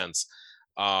makes sense.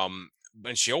 um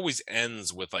and she always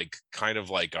ends with like kind of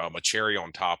like a cherry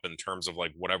on top in terms of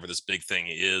like whatever this big thing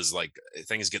is, like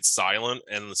things get silent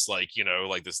and it's like,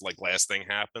 like this like last thing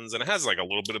happens, and it has like a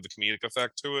little bit of the comedic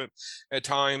effect to it at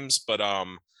times.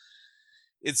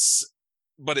 It's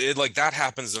but it like that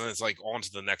happens and it's like on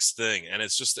to the next thing, and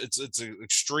it's just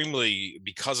extremely,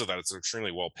 because of that, it's an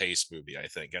extremely well paced movie, I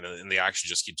think. And the action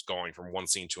just keeps going from one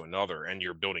scene to another, and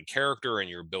you're building character and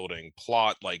you're building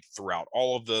plot like throughout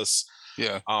all of this.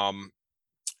 Yeah. um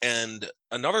and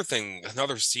another thing,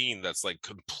 another scene that's like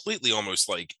completely almost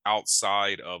like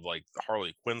outside of like the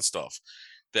Harley Quinn stuff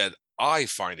that I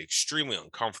find extremely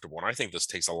uncomfortable, and I think this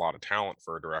takes a lot of talent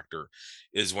for a director,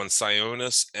 is when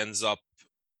Sionis ends up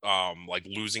like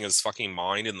losing his fucking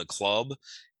mind in the club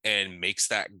and makes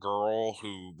that girl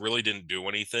who really didn't do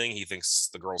anything, he thinks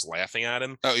the girl's laughing at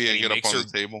him, Oh yeah, and he get up makes on her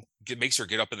the table. makes her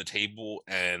get up in the table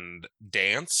and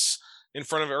dance in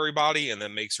front of everybody, and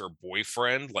then makes her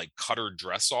boyfriend like cut her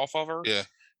dress off of her. Yeah.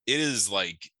 It is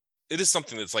like, it is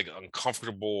something that's like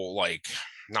uncomfortable, like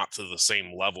not to the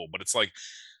same level, but it's like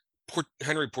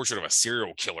Henry Portrait of a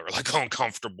Serial Killer, like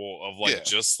uncomfortable of like Yeah.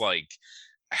 just like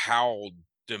how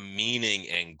demeaning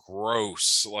and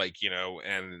gross, like,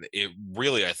 and it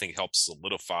really, I think, helps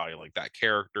solidify like that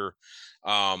character.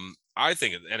 I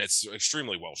think, and it's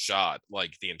extremely well shot,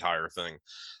 like the entire thing.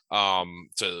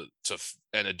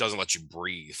 And it doesn't let you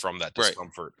breathe from that Right.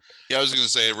 discomfort. Yeah, I was gonna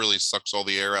say it really sucks all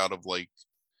the air out of like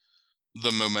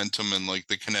the momentum and like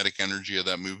the kinetic energy of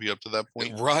that movie up to that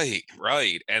point. Right,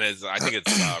 and I think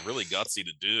it's really gutsy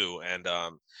to do. And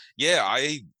yeah,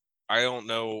 I don't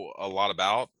know a lot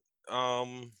about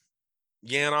um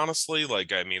Yan, honestly.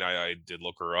 Like, I mean, I did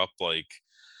look her up, like,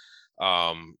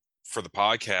 for the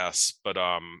podcast, but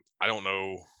I don't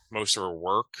know most of her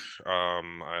work,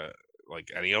 like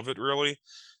any of it really.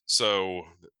 So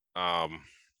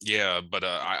yeah, but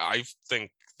I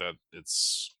think that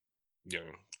it's,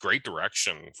 great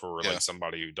direction for Yeah. like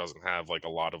somebody who doesn't have like a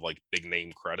lot of like big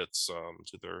name credits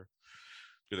to their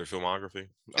filmography.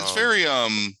 It's very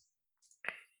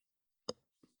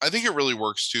I think it really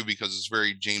works too because it's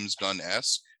very James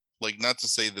Gunn-esque. Like, not to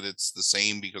say that it's the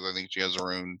same, because I think she has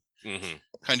her own Mhm.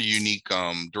 kind of unique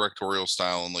directorial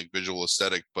style and like visual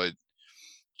aesthetic, but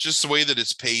just the way that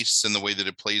it's paced and the way that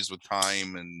it plays with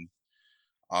time, and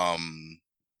um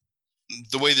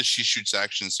the way that she shoots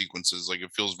action sequences, like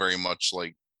it feels very much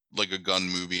like a Gunn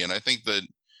movie. And I think that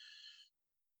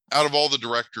out of all the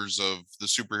directors of the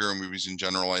superhero movies in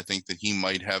general, I think that he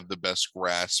might have the best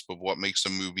grasp of what makes a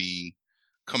movie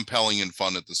compelling and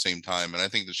fun at the same time. And I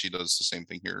think that she does the same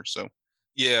thing here. So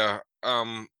Yeah.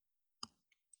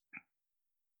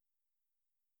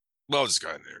 Well, I'll just go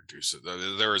ahead and introduce it.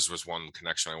 There was one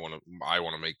connection I want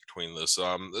to make between this.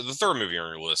 The third movie on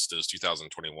your list is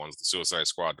 2021's The Suicide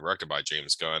Squad, directed by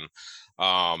James Gunn.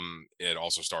 It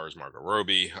also stars Margot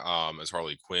Robbie as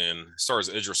Harley Quinn. It stars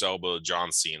Idris Elba,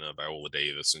 John Cena, Viola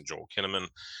Davis, and Joel Kinnaman.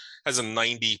 Has a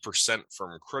 90%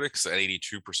 from critics and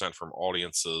 82% from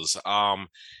audiences.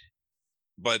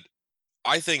 But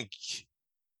I think,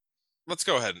 let's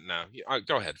go ahead now.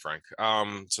 Go ahead, Frank.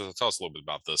 So tell us a little bit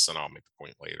about this, and I'll make the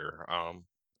point later.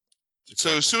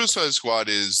 Suicide Squad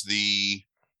is the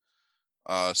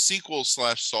sequel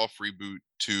slash soft reboot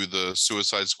to the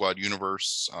Suicide Squad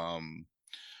universe.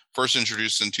 First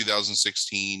introduced in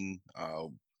 2016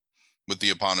 with the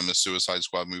eponymous Suicide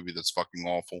Squad movie that's fucking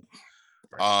awful.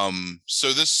 Right.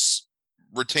 So this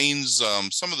retains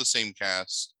some of the same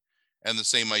cast and the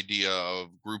same idea of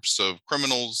groups of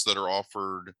criminals that are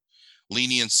offered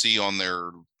leniency on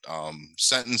their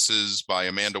sentences by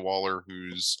Amanda Waller,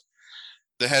 who's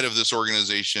the head of this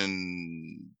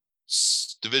organization,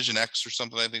 Division X or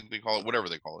something, I think they call it, whatever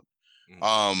they call it.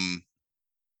 Mm.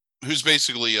 Who's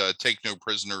basically a take no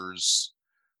prisoners,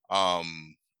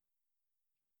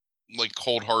 like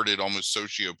cold-hearted, almost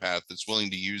sociopath that's willing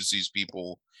to use these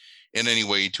people in any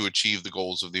way to achieve the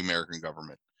goals of the American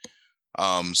government.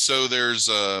 So there's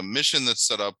a mission that's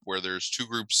set up where there's two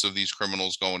groups of these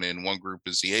criminals going in. One group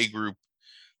is the A group,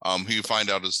 who you find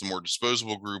out is the more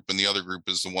disposable group, and the other group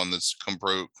is the one that's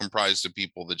comprised of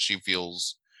people that she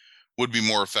feels would be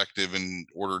more effective in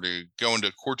order to go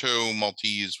into Corto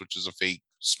Maltese, which is a fake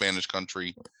Spanish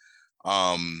country,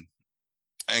 and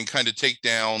kind of take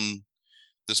down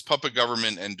this puppet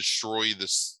government and destroy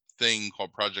this thing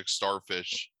called Project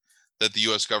Starfish that the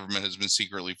U.S. government has been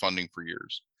secretly funding for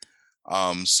years.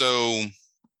 So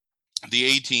the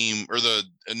A team, or the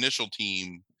initial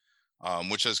team,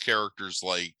 which has characters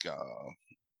like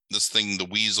this thing, the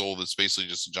Weasel, that's basically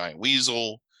just a giant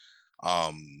weasel.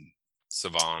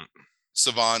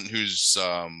 Savant, who's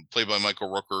played by Michael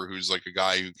Rooker, who's like a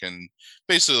guy who can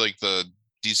basically like the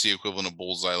DC equivalent of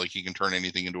Bullseye, like he can turn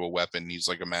anything into a weapon. He's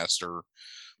like a master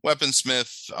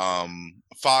weaponsmith.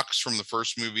 Fox from the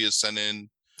first movie is sent in.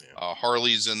 Yeah.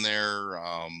 Harley's in there.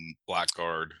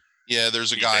 Blackguard. Yeah,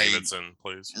 there's a guy. Davidson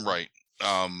plays. Right.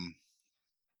 And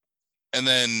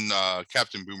then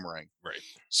Captain Boomerang. Right.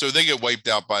 So they get wiped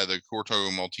out by the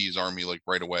Corto Maltese army like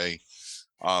right away.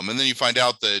 And then you find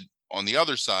out that on the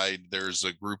other side, there's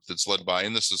a group that's led by,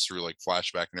 and this is through like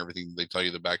flashback and everything. They tell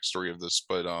you the backstory of this,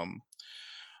 but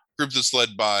group that's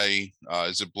led by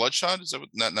is it Bloodshot? Is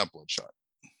that not Bloodshot?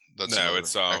 That's no,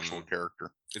 it's actual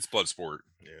character. It's Bloodsport.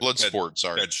 Yeah. Bloodsport.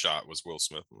 Sorry, Deadshot was Will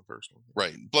Smith in the first one.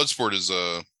 Right. Bloodsport is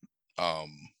a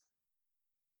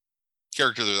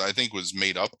character that I think was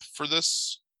made up for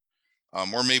this,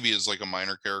 or maybe is like a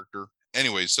minor character.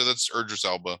 Anyway, so that's Idris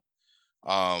Elba,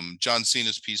 John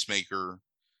Cena's Peacemaker,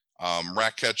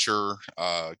 Ratcatcher,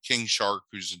 King Shark,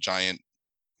 who's a giant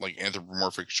like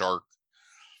anthropomorphic shark.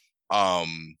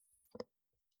 And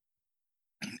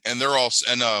they're all,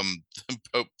 and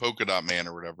Polka Dot Man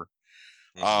or whatever.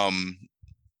 Mm-hmm.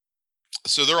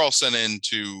 So they're all sent in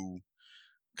to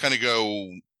kind of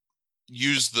go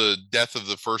use the death of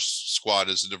the first squad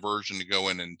as a diversion to go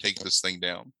in and take this thing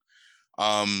down.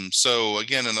 So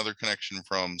again, another connection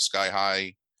from Sky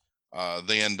High.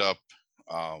 They end up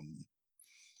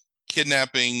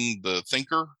kidnapping the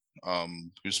Thinker,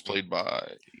 who's played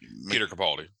by Peter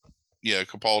Capaldi. Yeah,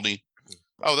 Capaldi.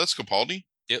 Oh, that's Capaldi?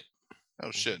 Yep. Oh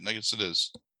shit, I guess it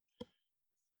is.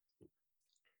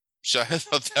 I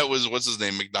thought that was, what's his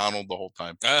name, McDonald the whole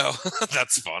time. Oh,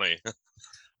 that's funny.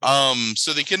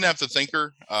 So they kidnap the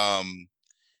Thinker,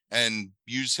 and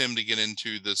use him to get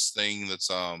into this thing that's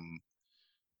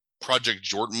Project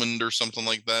Jortmund or something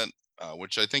like that,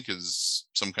 which I think is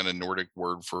some kind of Nordic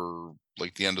word for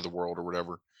like the end of the world or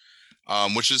whatever.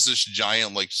 Which is this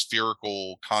giant like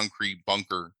spherical concrete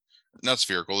bunker. Not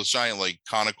spherical, this giant like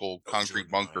conical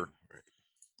concrete bunker.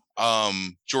 Right.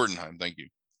 Jotunheim, thank you.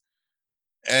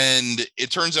 And it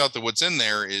turns out that what's in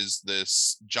there is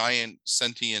this giant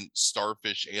sentient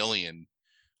starfish alien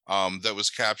that was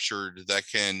captured that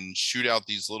can shoot out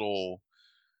these little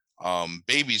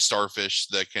baby starfish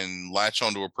that can latch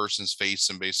onto a person's face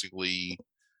and basically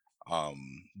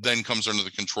then comes under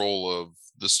the control of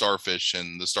the starfish,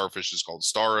 and the starfish is called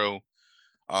Starro.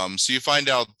 So you find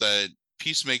out that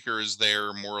Peacemaker is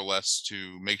there more or less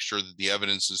to make sure that the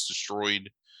evidence is destroyed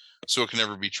so it can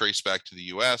never be traced back to the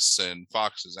US, and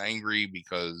Fox is angry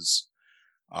because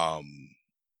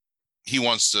he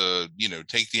wants to, you know,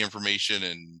 take the information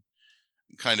and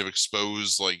kind of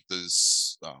expose like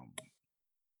this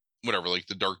whatever, like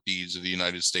the dark deeds of the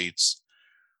United States.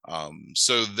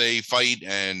 So they fight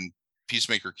and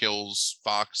Peacemaker kills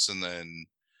Fox, and then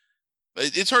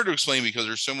it's hard to explain because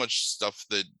there's so much stuff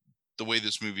that the way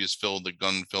this movie is filled, that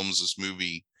Gunn films this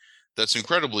movie, that's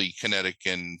incredibly kinetic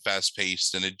and fast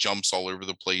paced, and it jumps all over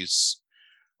the place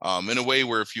in a way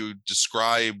where if you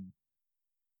describe,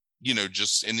 you know,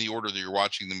 just in the order that you're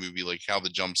watching the movie, like how the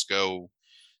jumps go,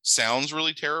 sounds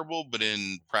really terrible, but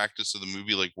in practice of the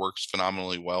movie, like works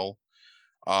phenomenally well.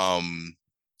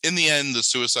 In the end, the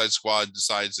Suicide Squad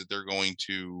decides that they're going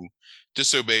to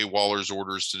disobey Waller's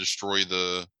orders to destroy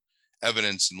the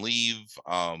evidence and leave.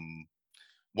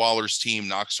 Waller's team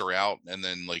knocks her out and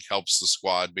then like helps the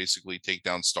squad basically take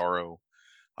down Starro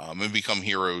and become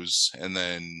heroes. And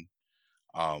then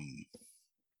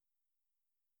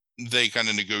they kind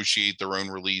of negotiate their own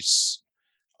release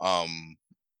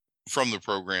from the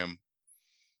program.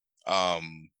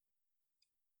 And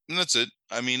that's it.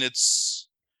 I mean, it's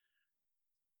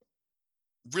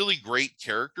really great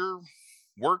character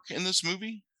work in this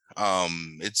movie.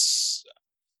 It's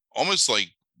almost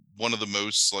like one of the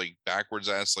most like backwards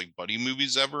ass like buddy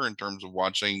movies ever in terms of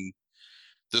watching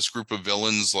this group of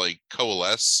villains like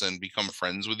coalesce and become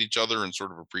friends with each other and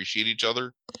sort of appreciate each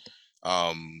other.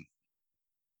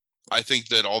 I think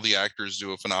that all the actors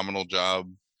do a phenomenal job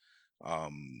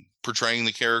portraying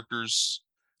the characters.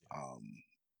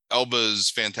 Elba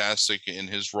is fantastic in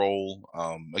his role.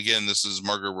 Again, this is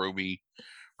Margot Robbie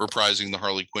reprising the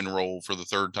Harley Quinn role for the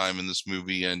third time in this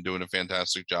movie and doing a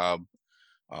fantastic job.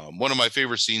 One of my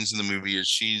favorite scenes in the movie is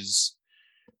she's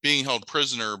being held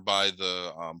prisoner by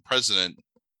the president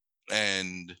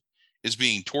and is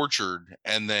being tortured,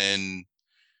 and then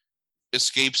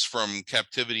escapes from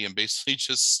captivity and basically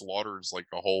just slaughters like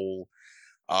a whole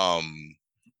um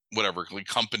whatever like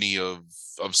company of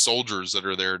soldiers that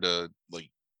are there to like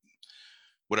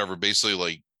whatever basically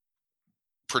like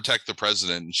protect the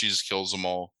president, and she just kills them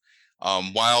all,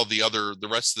 while the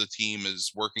rest of the team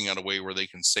is working out a way where they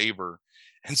can save her.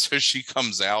 And so she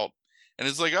comes out and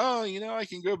it's like, oh, I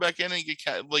can go back in and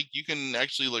get like you can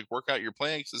actually like work out your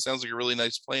plan because it sounds like a really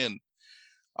nice plan.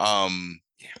 Yeah,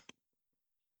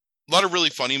 a lot of really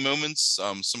funny moments,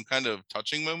 some kind of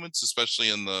touching moments, especially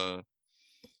in the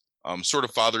sort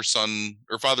of father-son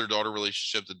or father-daughter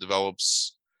relationship that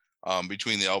develops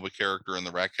between the Elba character and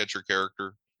the Ratcatcher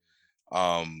character.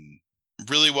 Um,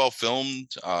 really well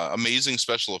filmed, amazing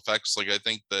special effects. Like I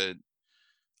think that,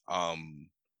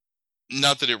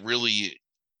 not that it really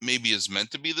maybe is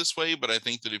meant to be this way, but I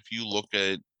think that if you look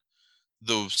at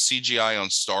the CGI on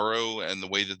Starro and the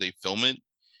way that they film it,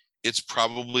 it's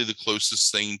probably the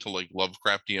closest thing to like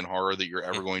Lovecraftian horror that you're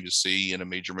ever going to see in a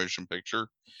major motion picture,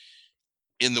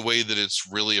 in the way that it's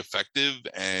really effective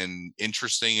and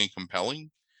interesting and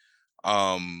compelling.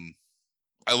 Um,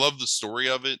 I love the story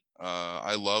of it.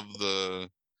 I love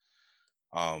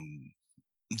um,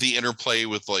 the interplay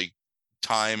with like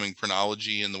time and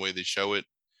chronology and the way they show it.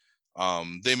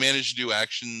 They managed to do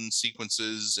action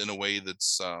sequences in a way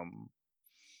that's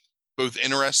both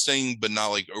interesting but not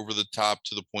like over the top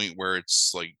to the point where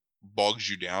it's like bogs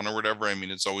you down or whatever. I mean,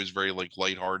 it's always very like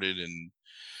lighthearted.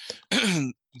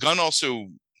 And Gunn also,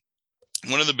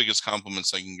 one of the biggest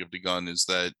compliments I can give to Gunn is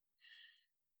that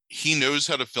he knows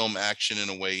how to film action in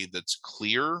a way that's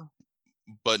clear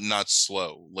but not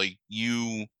slow. Like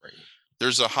Right.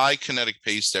 there's a high kinetic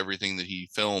pace to everything that he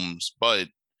films, but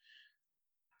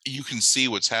you can see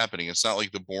what's happening. It's not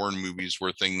like the Bourne movies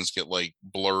where things get like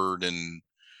blurred and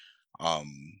um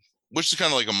which is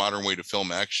kind of like a modern way to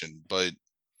film action, but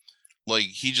like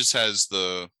he just has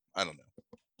the, I don't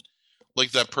know,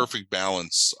 like that perfect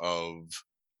balance of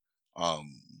um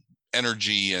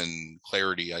energy and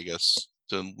clarity, I guess,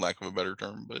 to lack of a better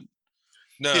term. But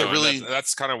yeah, No, and really.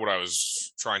 that's kind of what I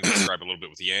was trying to describe a little bit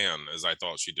with Yan, is I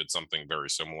thought she did something very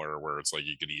similar where it's like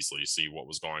you could easily see what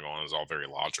was going on. It's all very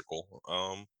logical.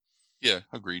 Yeah,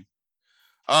 agreed.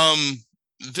 um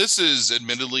this is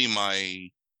admittedly my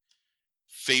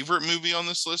favorite movie on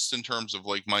this list in terms of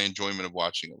like my enjoyment of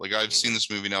watching it. Like I've seen this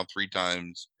movie now 3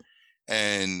 times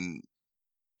and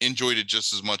enjoyed it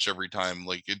just as much every time.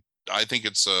 Like it, I think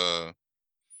it's I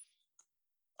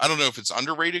don't know if it's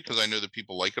underrated because I know that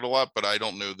people like it a lot, but I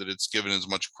don't know that it's given as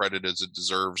much credit as it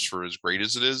deserves for as great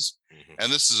as it is.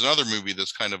 And this is another movie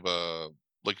that's kind of a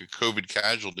like a COVID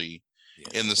casualty,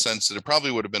 in the sense that it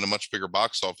probably would have been a much bigger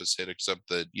box office hit, except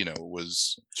that it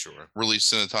was Sure.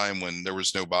 released in a time when there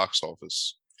was no box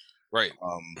office. Right.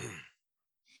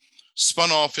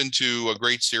 Spun off into a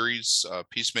great series,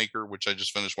 Peacemaker, which I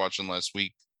just finished watching last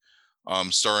week,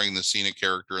 starring the Cena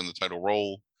character in the title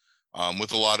role,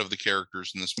 with a lot of the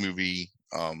characters in this movie,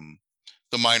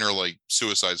 the minor like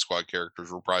Suicide Squad characters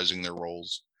reprising their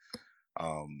roles.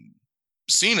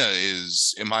 Cena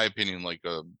is, in my opinion, like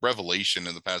a revelation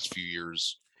in the past few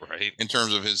years, Right. in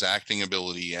terms of his acting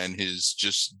ability and his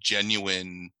just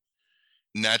genuine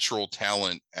natural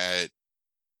talent at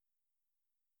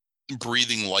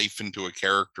breathing life into a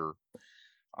character.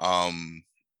 One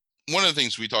of the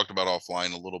things we talked about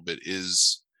offline a little bit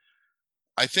is,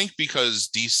 I think because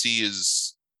DC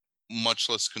is much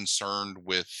less concerned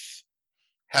with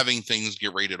having things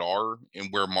get rated R, and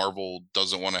where Marvel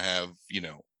doesn't want to have,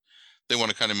 they want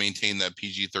to kind of maintain that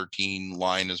PG-13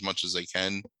 line as much as they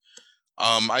can.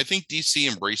 I think DC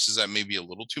embraces that maybe a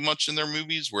little too much in their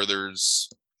movies, where there's,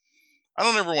 I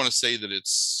don't ever want to say that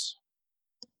it's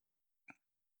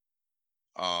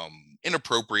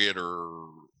inappropriate or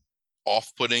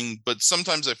off-putting, but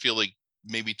sometimes I feel like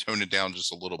maybe tone it down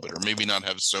just a little bit, or maybe not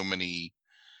have so many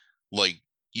like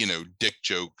dick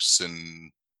jokes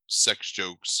and sex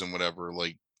jokes and whatever.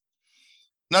 Like,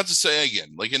 not to say,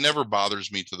 again, like it never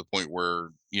bothers me to the point where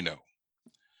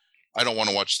I don't want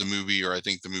to watch the movie or I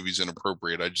think the movie's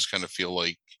inappropriate. I just kind of feel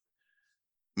like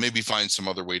maybe find some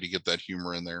other way to get that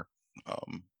humor in there.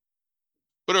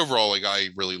 But overall, like, I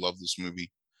really love this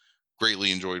movie.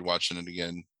 Greatly enjoyed watching it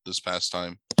again this past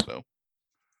time. So,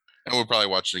 and we'll probably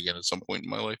watch it again at some point in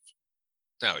my life.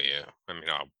 Oh yeah. I mean,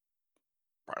 I'll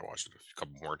probably watch it a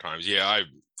couple more times. Yeah,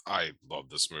 I love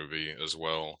this movie as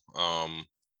well.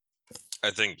 I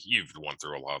think you've went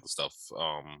through a lot of the stuff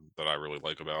that I really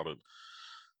like about it.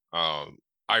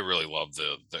 I really love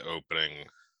the opening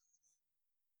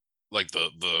like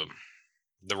the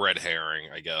red herring,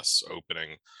 I guess,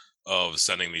 opening of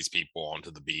sending these people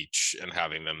onto the beach and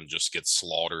having them just get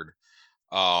slaughtered.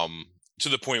 Um, to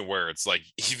the point where it's like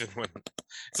even when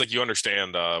it's like you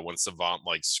understand when Savant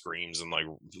like screams and like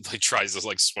tries to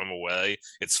like swim away,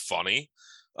 it's funny.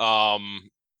 Um,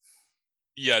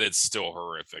 Yet it's still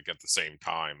horrific at the same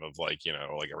time of like,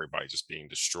 like everybody just being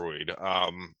destroyed.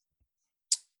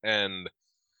 And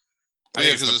I Well,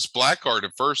 yeah, think it's because the this Blackguard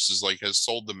at first is like has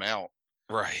sold them out.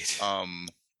 right.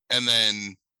 And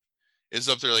then is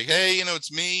up there like, hey,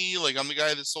 it's me. Like I'm the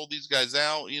guy that sold these guys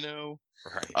out. Right.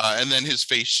 And then his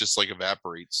face just like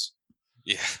evaporates.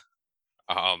 Yeah.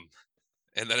 Um,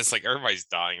 and then it's like everybody's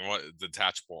dying. What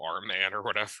detachable arm man or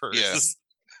whatever. Yeah.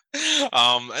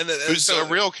 And Who's so a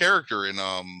real character in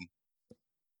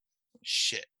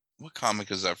shit. What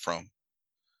comic is that from?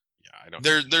 yeah, I don't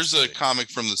There's a comic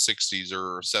from the 60s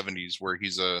or 70s where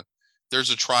there's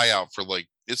a tryout for like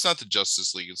it's not the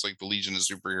Justice League, it's like the Legion of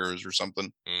Superheroes or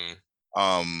something.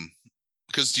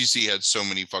 Because DC had so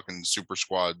many fucking super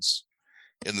squads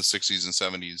in the 60s and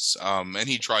 70s. And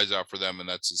he tries out for them, and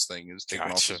that's his thing, is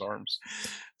taking off his arms.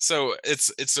 So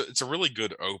it's a really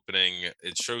good opening.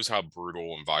 It shows how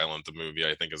brutal and violent the movie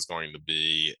I think is going to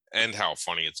be and how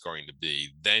funny it's going to be.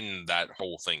 Then that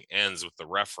whole thing ends with the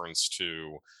reference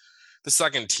to the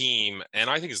second team, and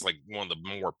I think it's like one of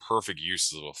the more perfect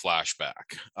uses of a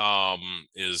flashback,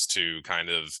 is to kind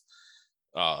of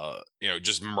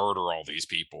just murder all these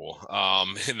people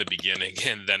in the beginning,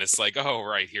 and then it's like, oh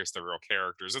right, here's the real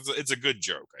characters. It's a good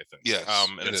joke, I think. Yes,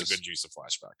 and it's a good use of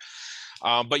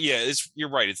flashback. But yeah,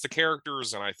 you're right, it's the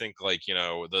characters, and I think like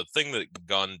the thing that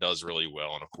Gunn does really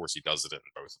well, and of course he does it in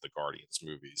both of the Guardians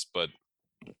movies, but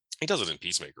he does it in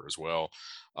Peacemaker as well.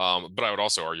 But I would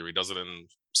also argue he does it in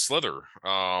Slither,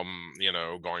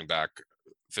 going back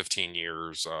 15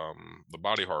 years, the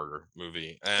Body Horror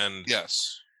movie. And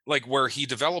yes, like where he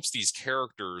develops these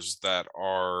characters that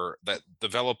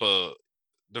develop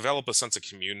a sense of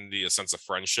community, a sense of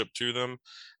friendship to them.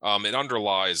 It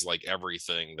underlies like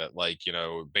everything that like,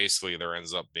 basically there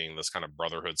ends up being this kind of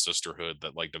brotherhood, sisterhood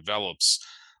that like develops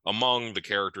among the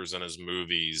characters in his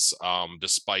movies,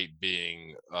 despite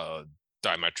being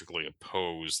diametrically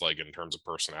opposed, like in terms of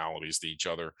personalities to each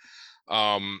other.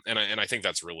 And I think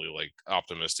that's really like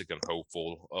optimistic and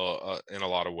hopeful in a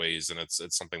lot of ways, and it's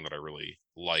something that I really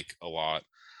like a lot.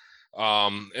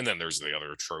 And then there's the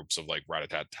other tropes of like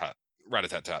rat-a-tat-tat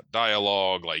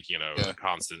dialogue, like the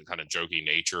constant kind of jokey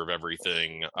nature of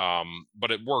everything.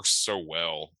 But it works so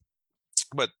well.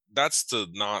 But that's to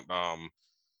not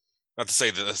to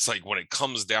say that it's like when it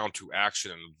comes down to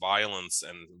action and violence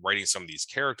and writing some of these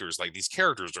characters, like these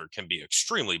characters can be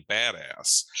extremely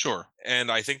badass. Sure.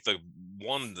 And I think the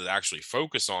one that actually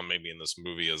focus on maybe in this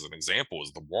movie as an example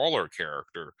is the Waller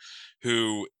character,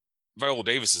 who Viola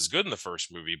Davis is good in the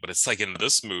first movie, but it's like in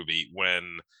this movie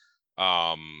when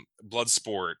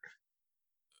Bloodsport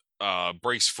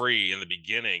breaks free in the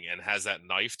beginning and has that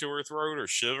knife to her throat or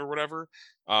shiv or whatever.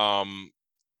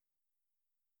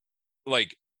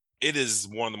 Like it is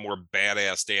one of the more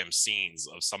badass damn scenes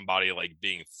of somebody like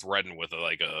being threatened with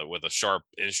a sharp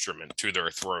instrument to their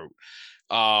throat.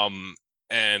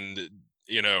 And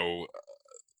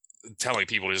telling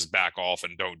people to just back off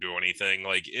and don't do anything.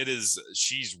 Like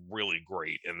she's really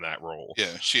great in that role.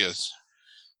 Yeah, she is.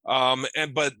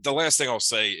 But the last thing I'll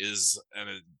say is, and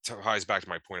it ties back to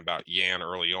my point about Yan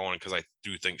early on, because I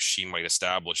do think she might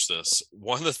establish this.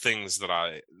 One of the things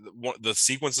that the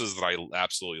sequences that I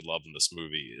absolutely love in this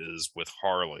movie is with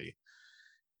Harley,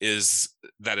 is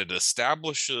that it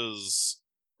establishes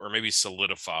or maybe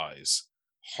solidifies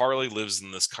Harley lives in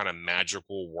this kind of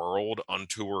magical world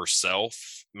unto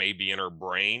herself, maybe in her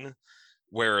brain,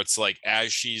 where it's like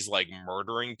as she's like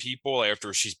murdering people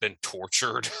after she's been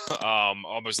tortured,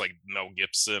 almost like Mel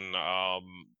Gibson,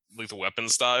 Lethal Weapon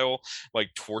style, like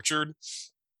tortured.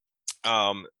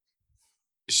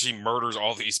 She murders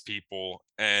all these people,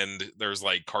 and there's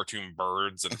like cartoon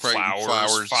birds and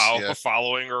flowers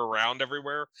following her around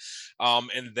everywhere.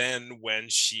 And then when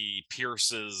she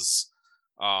pierces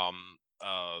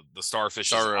the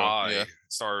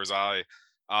star's eye,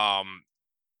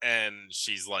 and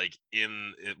she's like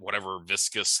in whatever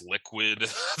viscous liquid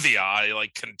the eye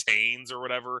like contains or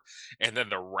whatever, and then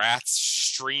the rats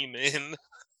stream in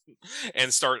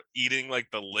and start eating like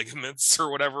the ligaments or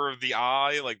whatever of the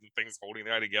eye, like the things holding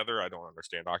the eye together. I don't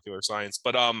understand ocular science,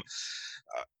 but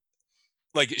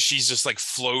like she's just like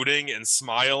floating and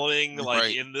smiling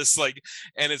like in this like,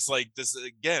 and it's like this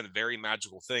again very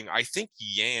magical thing. I think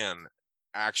Yan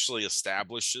actually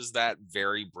establishes that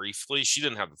very briefly. She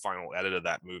didn't have the final edit of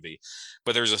that movie,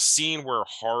 but there's a scene where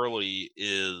Harley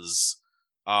is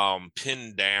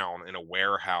pinned down in a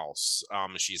warehouse.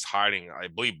 She's hiding, I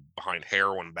believe, behind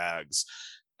heroin bags,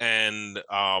 and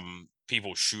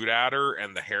people shoot at her,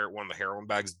 and one of the heroin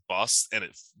bags busts, and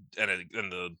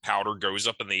the powder goes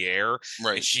up in the air,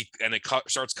 Right. and it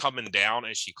starts coming down,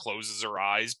 and she closes her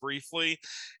eyes briefly,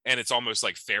 and it's almost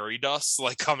like fairy dust,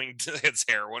 like coming to it's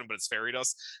heroin, but it's fairy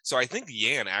dust. So I think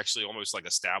Yan actually almost like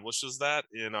establishes that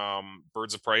in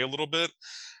Birds of Prey a little bit,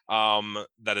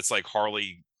 that it's like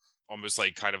Harley almost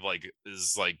like kind of like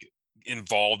is like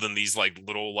involved in these like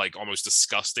little like almost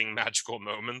disgusting magical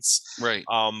moments. Right.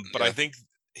 But Yeah. I think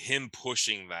him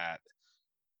pushing that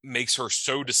makes her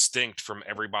so distinct from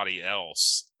everybody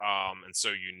else, and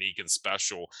so unique and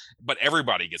special. But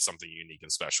everybody gets something unique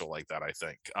and special like that, I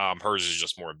think. Hers is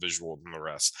just more visual than the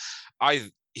rest.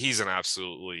 He's an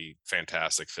absolutely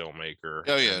fantastic filmmaker.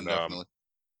 Oh yeah, And definitely.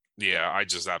 yeah, I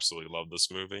just absolutely love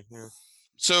this movie. Yeah.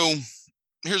 So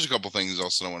here's a couple things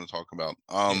else that I want to talk about.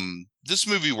 This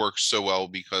movie works so well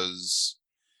because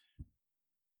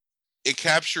it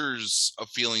captures a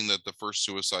feeling that the first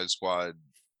Suicide Squad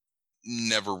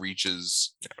never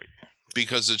reaches,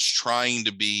 because it's trying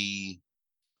to be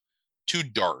too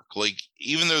dark. Like,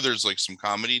 even though there's like some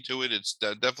comedy to it, it's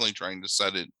definitely trying to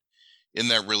set it in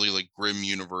that really like grim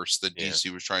universe that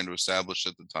DC was trying to establish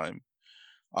at the time.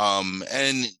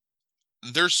 And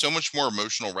there's so much more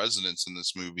emotional resonance in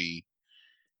this movie,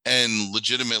 and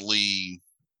legitimately,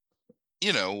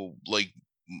 like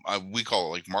we call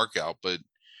it like mark out, but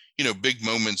big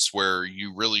moments where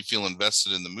you really feel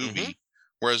invested in the movie.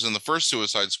 Whereas in the first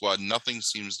Suicide Squad, nothing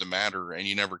seems to matter, and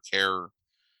you never care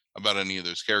about any of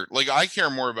those characters. Like, I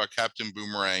care more about Captain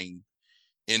Boomerang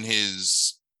in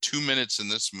his 2 minutes in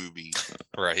this movie,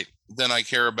 right, than I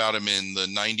care about him in the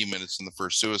 90 minutes in the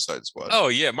first Suicide Squad. Oh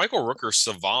yeah, Michael Rooker's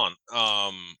Savant.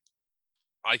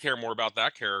 I care more about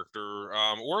that character,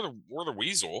 or the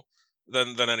Weasel,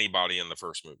 than anybody in the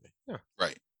first movie. Yeah.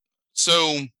 Right.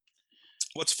 So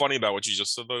what's funny about what you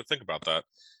just said, though? Think about that.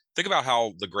 Think about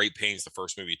how the great pains the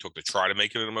first movie took to try to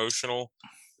make it emotional,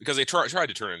 because they tried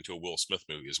to turn it into a Will Smith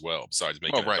movie as well. Besides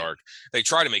making it dark, they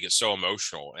try to make it so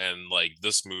emotional, and like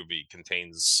this movie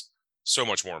contains so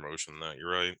much more emotion than that.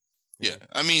 You're right. Yeah,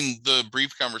 I mean, the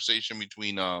brief conversation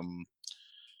between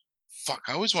fuck,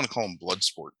 I always want to call him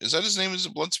Bloodsport. Is that his name? Is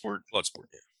it Bloodsport? Bloodsport.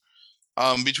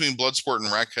 Yeah. Between Bloodsport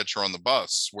and Ratcatcher on the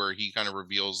bus, where he kind of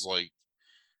reveals like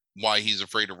why he's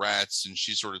afraid of rats, and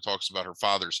she sort of talks about her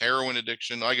father's heroin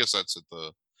addiction. I guess that's at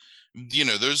the,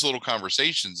 those little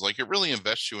conversations. Like, it really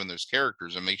invests you in those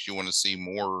characters and makes you want to see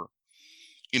more,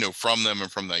 from them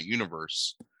and from that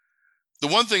universe. The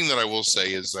one thing that I will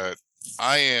say is that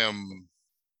I am,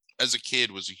 as a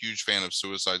kid, was a huge fan of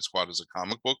Suicide Squad as a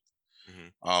comic book.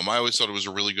 I always thought it was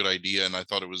a really good idea, and I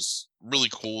thought it was really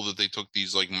cool that they took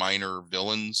these like minor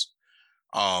villains,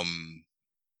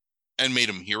 and made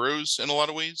them heroes in a lot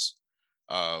of ways.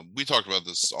 We talked about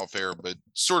this off air, but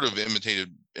sort of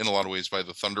imitated in a lot of ways by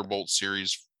the Thunderbolt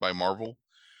series by Marvel.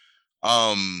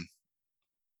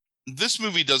 This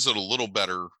movie does it a little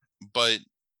better, but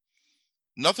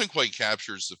nothing quite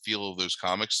captures the feel of those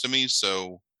comics to me.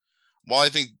 So while I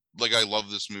think, like, I love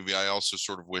this movie, I also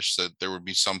sort of wish that there would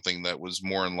be something that was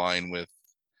more in line with,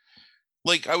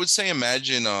 like, I would say,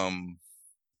 imagine, I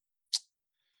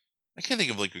can't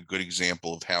think of like a good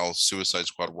example of how Suicide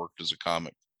Squad worked as a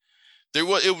comic. There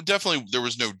was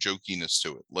no jokiness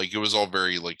to it. Like, it was all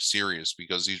very like serious,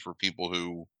 because these were people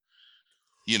who,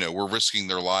 were risking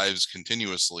their lives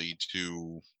continuously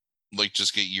to like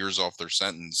just get years off their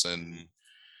sentence. And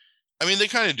I mean, they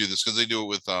kind of do this because they do it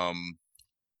with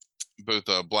both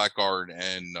Blackguard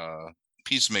and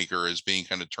Peacemaker as being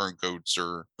kind of turncoats,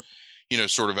 or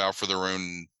sort of out for their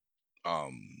own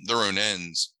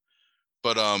ends.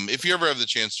 But if you ever have the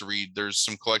chance to read, there's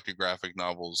some collected graphic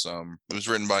novels. It was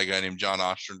written by a guy named John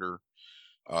Ostrander,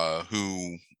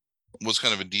 who was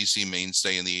kind of a DC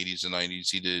mainstay in the 80s and 90s.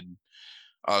 He did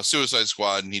Suicide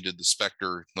Squad, and he did the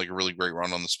Spectre, like a really great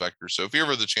run on the Spectre. So if you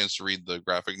ever have the chance to read the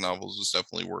graphic novels, it's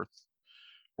definitely worth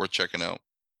checking out,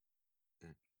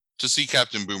 to see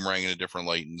Captain Boomerang in a different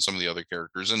light and some of the other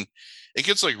characters. And it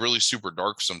gets like really super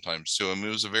dark sometimes too. I mean, it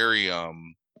was a very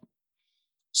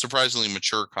surprisingly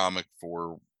mature comic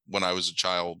for when I was a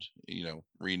child,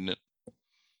 reading it.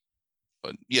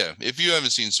 But yeah, if you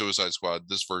haven't seen Suicide Squad,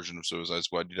 this version of Suicide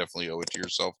Squad, you definitely owe it to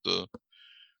yourself to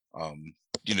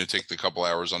take the couple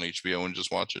hours on HBO and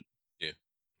just watch it. Yeah,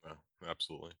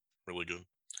 absolutely, really good.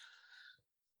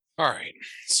 All right,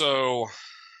 so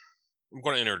I'm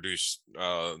going to introduce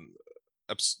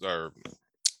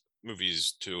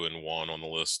movies 2 and 1 on the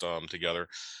list together.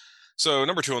 So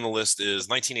number two on the list is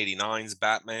 1989's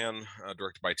Batman,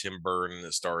 directed by Tim Burton.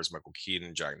 It stars Michael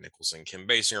Keaton, Jack Nicholson, Kim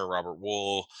Basinger, Robert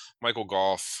Wool, Michael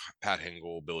Goff, Pat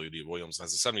Hingle, Billy D. Williams. It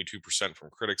has a 72% from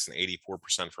critics and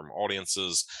 84% from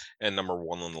audiences. And number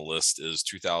one on the list is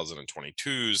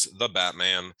 2022's The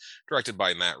Batman, directed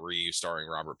by Matt Reeves, starring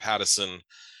Robert Pattinson,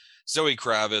 Zoe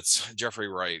Kravitz, Jeffrey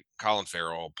Wright, Colin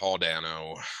Farrell, Paul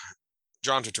Dano,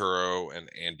 John Turturro, and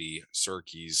Andy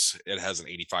Serkis. It has an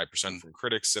 85% from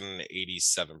critics and an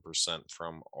 87%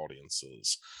 from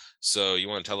audiences. So, you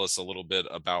want to tell us a little bit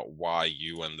about why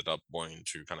you ended up wanting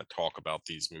to kind of talk about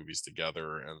these movies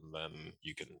together, and then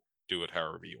you can do it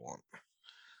however you want.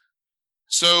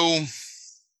 So,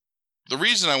 the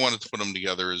reason I wanted to put them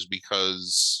together is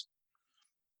because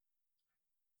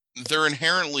they're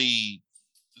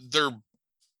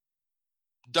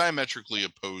diametrically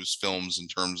opposed films in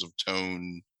terms of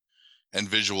tone and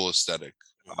visual aesthetic,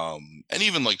 and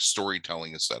even like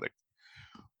storytelling aesthetic,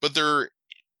 but they're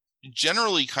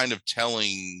generally kind of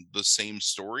telling the same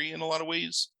story in a lot of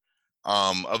ways,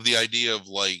 of the idea of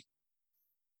like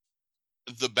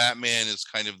the Batman is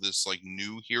kind of this like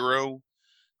new hero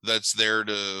that's there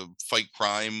to fight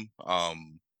crime.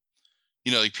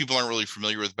 Like people aren't really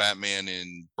familiar with Batman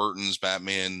in Burton's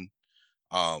Batman.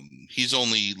 He's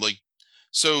only like,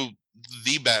 so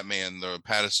the Batman, the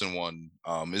Pattinson one,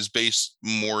 is based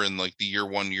more in like the year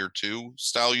one, year two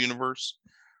style universe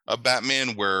of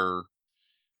Batman, where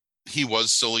he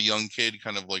was still a young kid,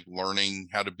 kind of like learning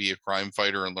how to be a crime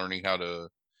fighter and learning how to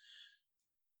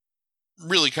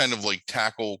really kind of like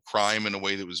tackle crime in a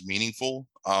way that was meaningful.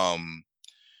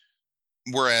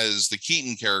 Whereas the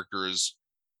Keaton character is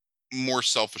more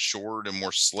self-assured and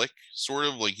more slick, sort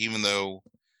of like, even though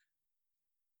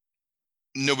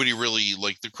nobody really,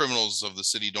 like, the criminals of the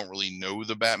city don't really know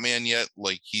the Batman yet,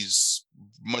 like he's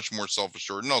much more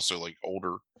self-assured and also like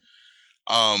older.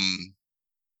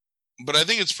 But I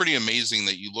think it's pretty amazing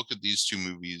that you look at these two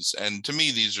movies, and to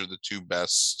me these are the two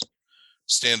best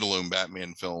standalone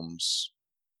Batman films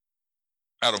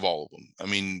out of all of them. I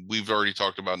mean, we've already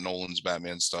talked about Nolan's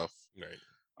Batman stuff. Right.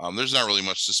 There's not really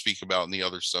much to speak about in the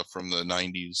other stuff from the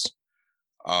 90s.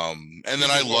 And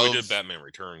then we did Batman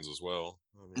Returns as well.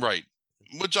 Right.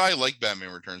 Which I like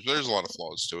Batman Returns, but there's a lot of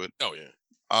flaws to it. Oh, yeah.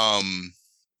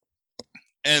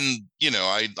 And,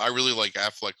 I really like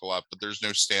Affleck a lot, but there's no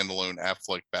standalone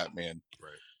Affleck Batman.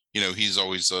 Right. He's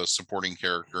always a supporting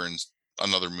character in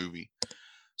another movie.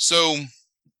 So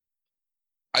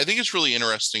I think it's really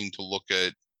interesting to look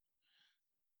at,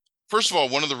 first of all,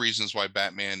 one of the reasons why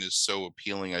Batman is so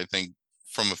appealing, I think,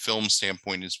 from a film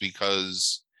standpoint, is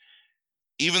because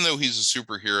even though he's a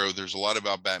superhero, there's a lot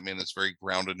about Batman that's very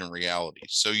grounded in reality.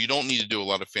 So you don't need to do a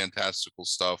lot of fantastical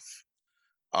stuff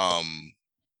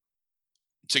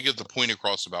to get the point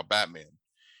across about Batman.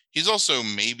 He's also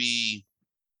maybe,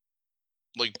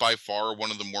 like, by far one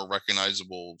of the more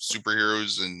recognizable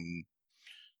superheroes in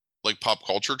like pop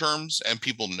culture terms, and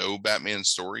people know Batman's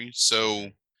story.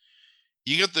 So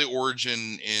you get the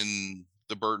origin in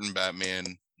the Burton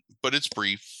Batman, but it's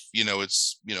brief.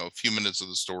 It's a few minutes of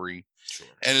the story. Sure.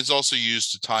 And it's also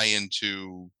used to tie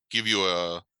into, give you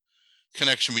a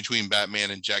connection between Batman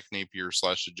and Jack Napier /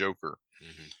 the Joker.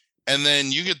 Mm-hmm. And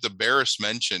then you get the barest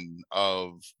mention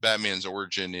of Batman's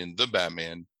origin in The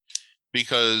Batman,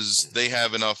 because they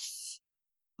have enough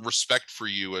respect for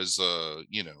you as a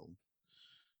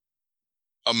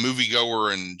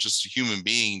moviegoer and just a human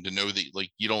being to know that,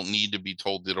 like, you don't need to be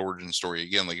told that origin story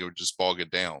again. Like, it would just bog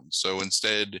it down. So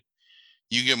instead,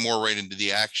 you get more right into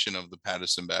the action of the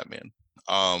Pattinson Batman.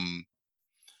 And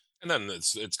then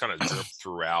it's kind of dripped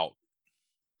throughout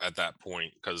at that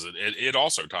point, because it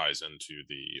also ties into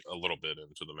a little bit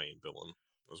into the main villain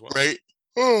as well. Right.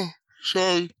 Oh,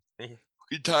 sorry.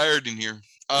 Get tired in here.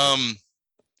 I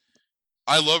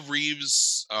love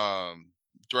Reeves'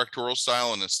 directorial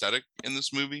style and aesthetic in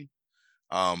this movie.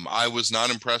 I was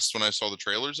not impressed when I saw the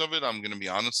trailers of it. I'm gonna be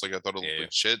honest, like, I thought it looked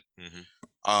like shit.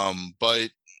 Mm-hmm.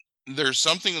 But there's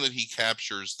something that he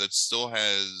captures that still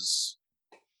has,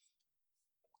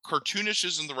 cartoonish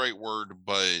isn't the right word,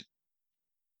 but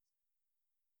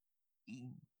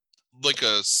like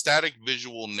a static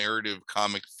visual narrative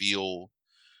comic feel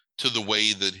to the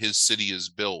way that his city is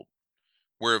built,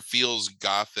 where it feels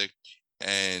gothic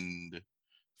and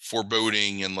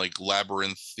foreboding and like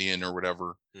labyrinthian or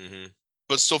whatever,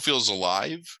 but still feels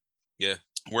alive. Yeah.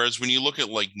 Whereas when you look at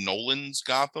like Nolan's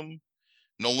Gotham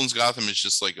is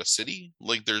just like a city.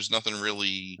 Like, there's nothing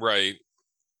really, right,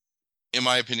 in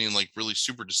my opinion, like really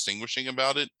super distinguishing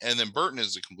about it. And then Burton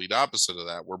is the complete opposite of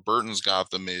that, where Burton's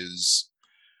Gotham is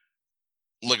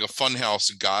like a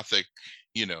funhouse gothic,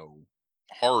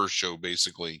 horror show,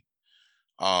 basically.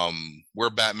 where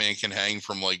Batman can hang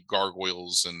from like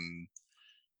gargoyles and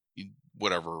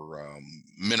whatever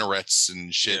minarets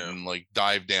and shit Yeah. and like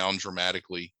dive down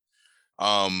dramatically.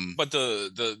 But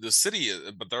the city,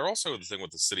 but they're also the thing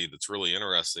with the city that's really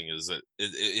interesting is that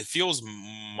it feels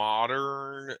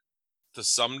modern to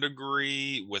some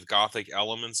degree with gothic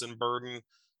elements in Burton,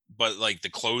 but like the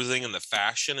clothing and the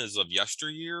fashion is of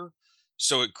yesteryear.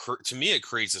 So to me it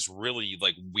creates this really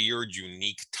like weird,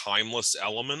 unique, timeless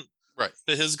element right.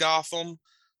 to his Gotham,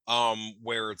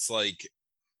 where it's like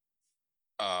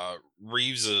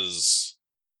Reeves's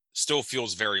still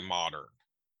feels very modern,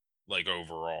 like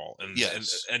overall,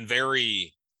 Yes. and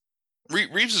very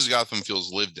Reeves's Gotham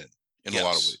feels lived in a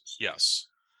lot of yes, ways. yes.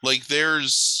 Like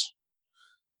There's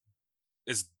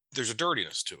a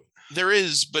dirtiness to it. there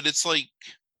is, but it's like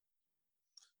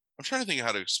I'm trying to think of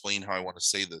how to explain how I want to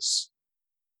say this.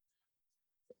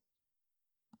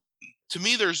 To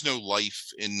me, there's no life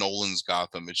in Nolan's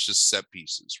Gotham. It's just set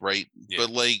pieces, right? Yeah.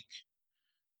 But like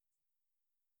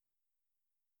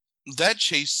that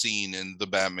chase scene in the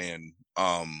Batman,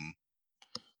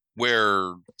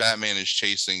 where Batman is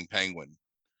chasing Penguin,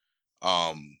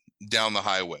 down the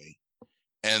highway,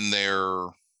 and they're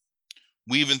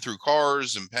weaving through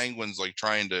cars, and Penguin's like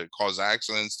trying to cause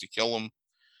accidents to kill him.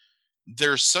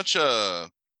 There's such a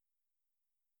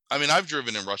I mean, I've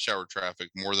driven in rush hour traffic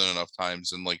more than enough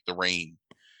times in like the rain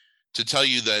to tell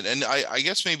you that, and I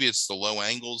guess maybe it's the low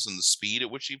angles and the speed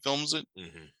at which he films it,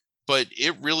 but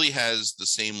it really has the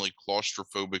same like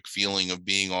claustrophobic feeling of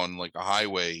being on like a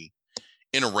highway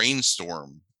in a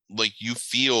rainstorm. Like you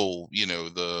feel,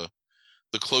 the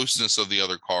closeness of the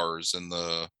other cars and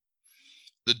the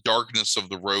darkness of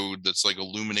the road that's like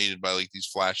illuminated by like these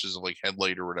flashes of like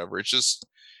headlight or whatever.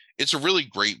 It's a really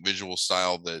great visual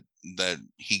style that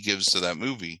he gives to that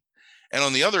movie. And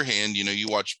on the other hand, you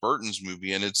watch Burton's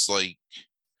movie and it's like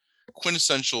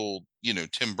quintessential,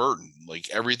 Tim Burton. Like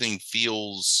every scene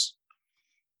feels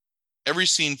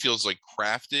like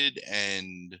crafted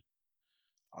and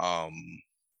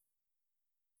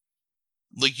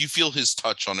like you feel his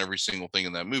touch on every single thing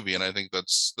in that movie. And I think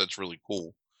that's really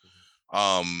cool.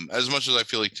 As much as I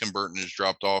feel like Tim Burton has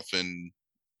dropped off in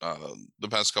the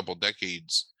past couple of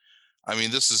decades, I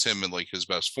mean, this is him in like his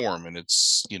best form, and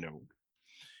it's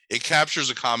it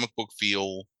captures a comic book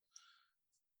feel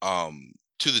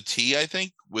to the T, I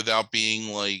think, without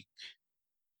being like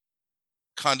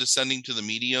condescending to the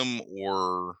medium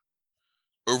or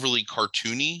overly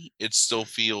cartoony. It still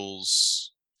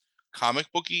feels comic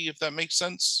booky, if that makes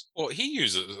sense. Well, he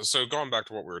uses, so going back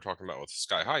to what we were talking about with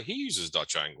Sky High, he uses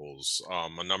Dutch angles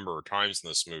a number of times in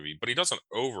this movie, but he doesn't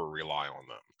over rely on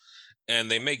them. And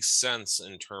they make sense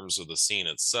in terms of the scene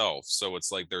itself. So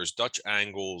it's like there's Dutch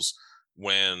angles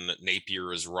when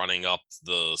Napier is running up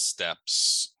the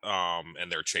steps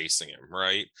and they're chasing him,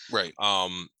 right? Right.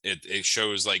 It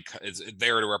shows like it's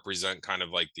there to represent kind of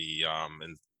like the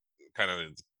and kind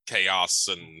of chaos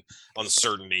and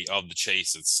uncertainty of the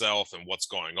chase itself and what's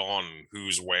going on,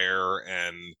 who's where,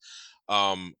 and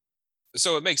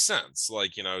so it makes sense,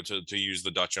 like, to use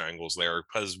the Dutch angles there,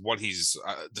 because what he's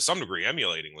to some degree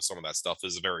emulating with some of that stuff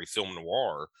is a very film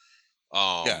noir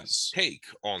Yes. take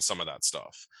on some of that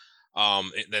stuff.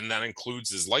 Then that includes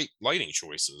his lighting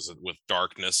choices with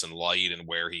darkness and light and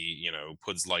where he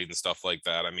puts light and stuff like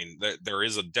that. I mean, there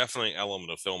is a definitely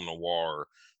element of film noir,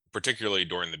 particularly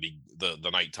during the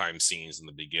nighttime scenes in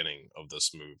the beginning of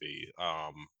this movie.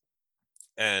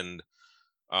 And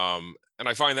and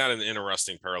I find that an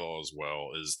interesting parallel as well,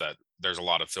 is that there's a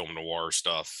lot of film noir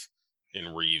stuff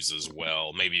in Reeves as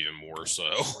well, maybe even more so,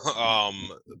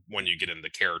 when you get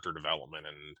into character development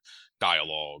and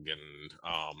dialogue and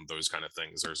those kind of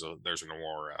things. There's a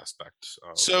noir aspect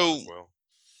So as well.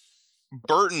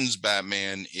 Burton's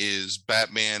Batman is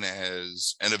Batman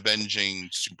as an avenging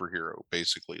superhero,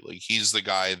 basically. Like he's the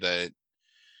guy that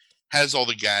has all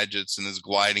the gadgets and is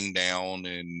gliding down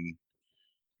and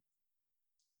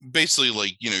basically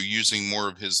like, using more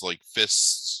of his like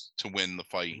fists to win the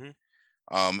fight.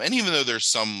 And even though there's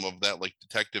some of that like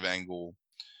detective angle,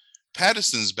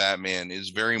 Pattinson's Batman is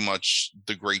very much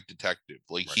the great detective.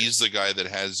 Like Right. He's the guy that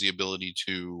has the ability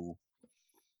to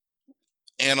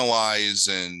analyze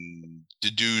and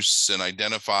deduce and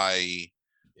identify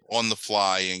on the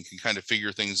fly and can kind of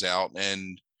figure things out.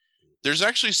 And there's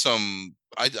actually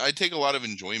I take a lot of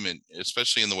enjoyment,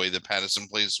 especially in the way that Pattinson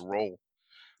plays the role.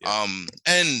 Yeah.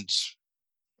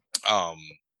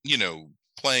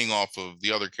 Playing off of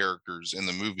the other characters in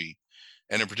the movie,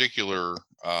 and in particular,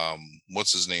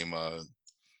 what's his name?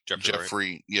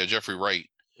 Jeffrey Wright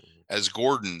as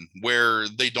Gordon, where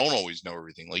they don't always know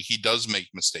everything. Like he does make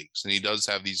mistakes and he does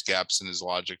have these gaps in his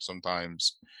logic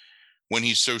sometimes when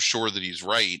he's so sure that he's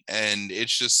right. And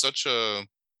it's just such a,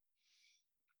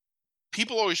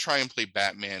 people always try and play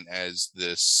Batman as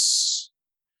this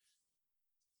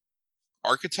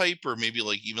archetype, or maybe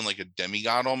like even like a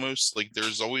demigod almost. Like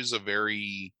there's always a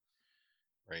very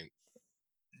Right.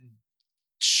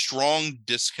 strong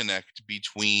disconnect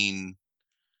between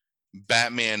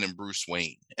Batman and Bruce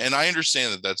Wayne. And I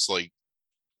understand that that's like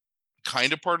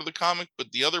kind of part of the comic,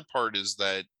 but the other part is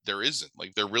that there isn't.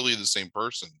 Like they're really the same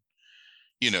person.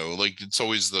 You know, like it's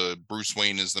always the Bruce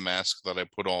Wayne is the mask that I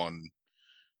put on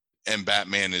and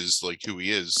Batman is like who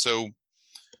he is. So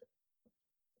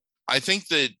I think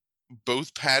that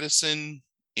both Pattinson,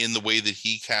 in the way that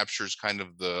he captures kind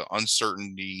of the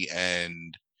uncertainty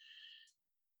and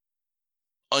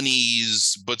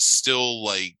unease, but still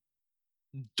like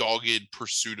dogged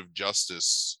pursuit of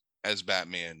justice as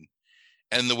Batman,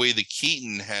 and the way that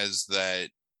Keaton has that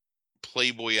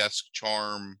Playboy-esque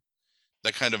charm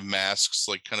that kind of masks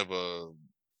like kind of a,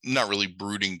 not really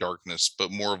brooding darkness, but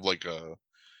more of like a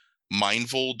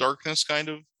mindful darkness kind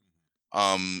of.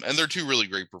 And they're two really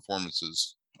great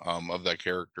performances of that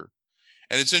character.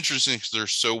 And it's interesting because they're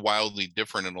so wildly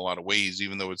different in a lot of ways,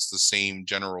 even though it's the same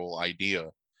general idea.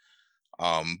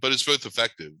 But it's both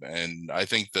effective. And I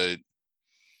think that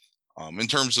in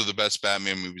terms of the best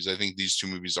Batman movies, I think these two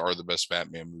movies are the best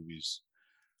Batman movies.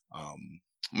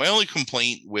 My only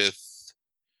complaint with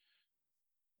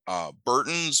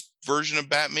Burton's version of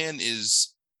Batman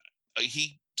is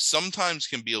he sometimes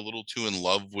can be a little too in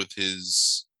love with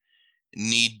his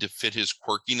need to fit his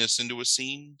quirkiness into a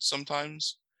scene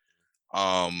sometimes.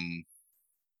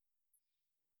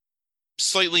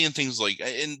 Slightly in things like,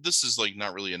 and this is like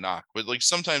not really a knock, but like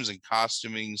sometimes in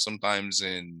costuming, sometimes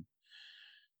in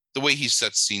the way he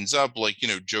sets scenes up, like, you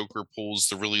know, Joker pulls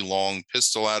the really long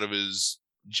pistol out of his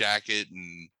jacket,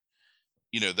 and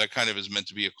you know that kind of is meant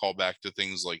to be a callback to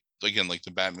things like, again, like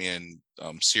the Batman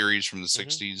series from the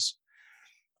 60s.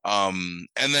 And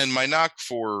then my knock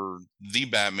for the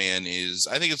Batman is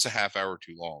I think it's a half hour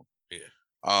too long.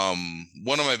 Yeah.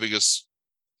 One of my biggest,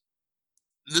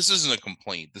 this isn't a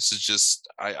complaint, this is just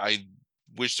I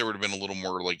wish there would have been a little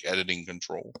more like editing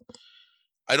control.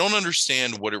 I don't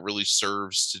understand what it really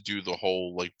serves to do the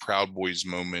whole like Proud Boys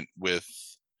moment with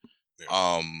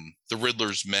the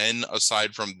Riddler's men,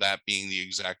 aside from that being the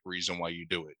exact reason why you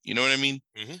do it. You know what I mean?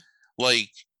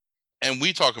 Like, and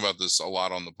we talk about this a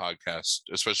lot on the podcast,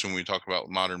 especially when we talk about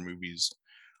modern movies.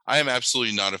 I am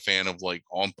absolutely not a fan of like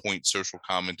on point social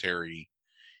commentary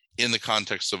in the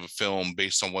context of a film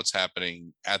based on what's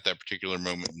happening at that particular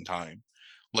moment in time.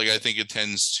 Like, I think it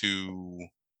tends to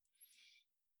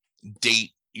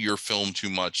date your film too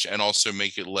much and also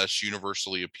make it less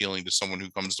universally appealing to someone who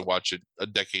comes to watch it a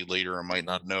decade later and might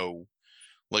not know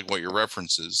like what your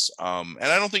reference is. And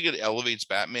I don't think it elevates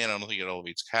Batman. I don't think it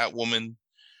elevates Catwoman.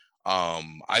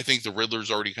 I think the Riddler's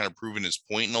already kind of proven his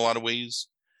point in a lot of ways.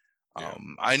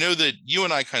 I know that you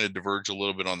and I kind of diverge a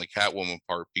little bit on the Catwoman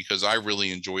part because I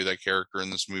really enjoy that character in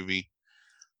this movie.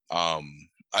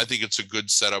 I think it's a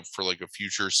good setup for like a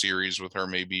future series with her,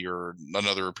 maybe, or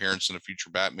another appearance in a future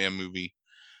Batman movie.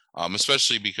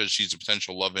 Especially because she's a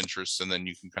potential love interest, and then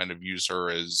you can kind of use her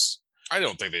as. I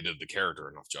don't think they did the character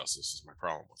enough justice. Is my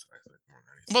problem with it. I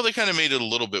think. Well, they kind of made it a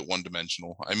little bit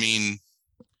one-dimensional. I mean,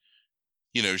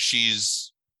 you know,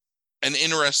 she's an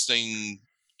interesting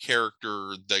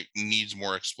character that needs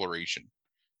more exploration,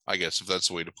 I guess, if that's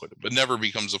the way to put it, but never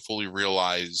becomes a fully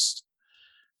realized,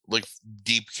 like,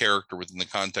 deep character within the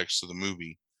context of the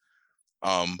movie.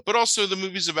 But also the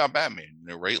movie's about Batman, you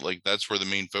know, right? Like that's where the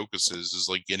main focus is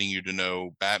like getting you to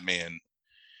know Batman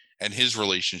and his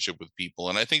relationship with people.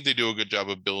 And I think they do a good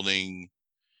job of building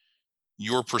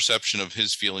your perception of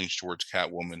his feelings towards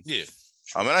Catwoman. Yeah.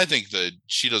 And I think that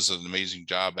she does an amazing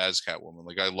job as Catwoman.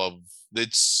 Like I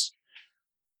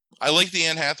like the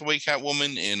Anne Hathaway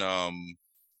Catwoman in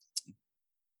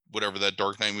whatever that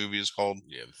Dark Knight movie is called.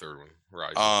 Yeah, the third one.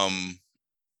 Right.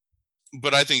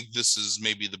 But I think this is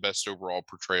maybe the best overall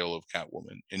portrayal of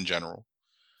Catwoman in general,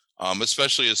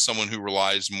 especially as someone who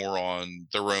relies more on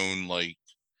their own like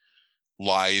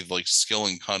lithe, like skill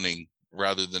and cunning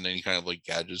rather than any kind of like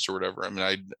gadgets or whatever. I mean,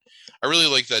 I really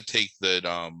like that take that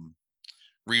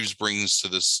Reeves brings to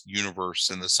this universe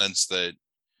in the sense that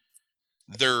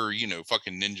they're, you know,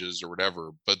 fucking ninjas or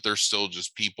whatever, but they're still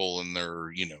just people and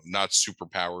they're, you know, not super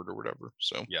powered or whatever.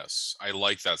 So yes, I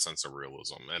like that sense of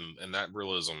realism, and that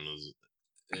realism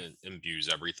imbues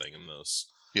everything in this.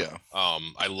 Yeah.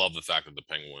 I love the fact that the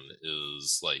Penguin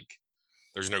is like,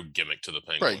 there's no gimmick to the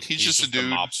Penguin. Right. He's just a dude,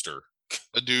 a mobster,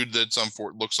 a dude that's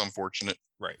looks unfortunate.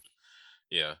 Right.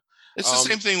 Yeah. It's the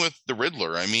same thing with the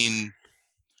Riddler. I mean,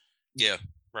 yeah,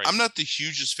 Right. I'm not the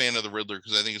hugest fan of the Riddler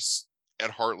because I think it's at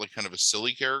heart like kind of a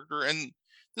silly character. And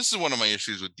this is one of my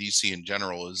issues with DC in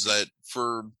general is that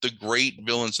for the great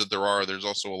villains that there are, there's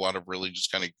also a lot of really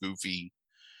just kind of goofy,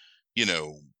 you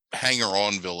know, hanger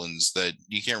on villains that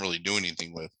you can't really do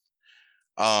anything with.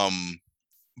 Um,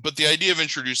 but the idea of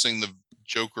introducing the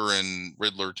Joker and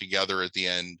Riddler together at the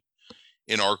end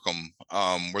in Arkham,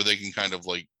 where they can kind of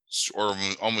like or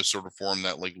almost sort of form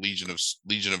that like Legion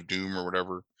of Doom or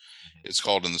whatever it's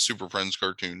called in the Super Friends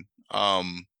cartoon.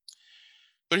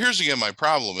 But here's again my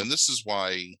problem, and this is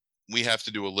why we have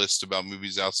to do a list about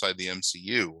movies outside the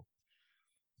MCU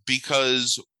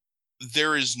because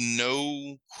there is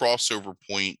no crossover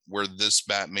point where this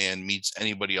Batman meets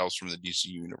anybody else from the DC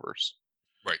universe.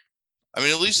 Right. I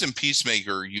mean, at least in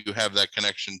Peacemaker, you have that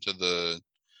connection to the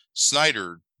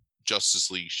Snyder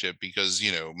Justice League ship because,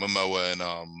 you know, Momoa and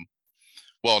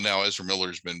well, now Ezra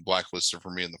Miller's been blacklisted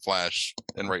for me in the Flash,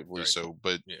 and rightfully so.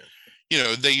 But yeah, you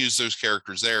know, they use those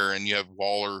characters there, and you have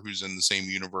Waller who's in the same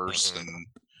universe, and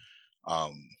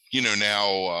you know,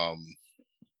 now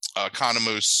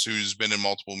Economos who's been in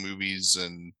multiple movies,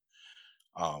 and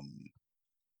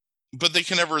but they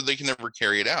can never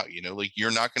carry it out. You know, like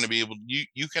you're not going to be able.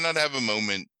 You cannot have a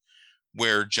moment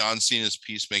where John Cena's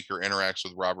Peacemaker interacts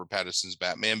with Robert Pattinson's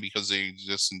Batman because they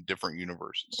exist in different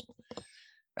universes.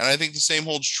 And I think the same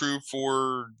holds true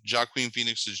for Joaquin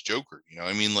Phoenix's Joker. You know,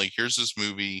 I mean, like, here's this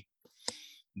movie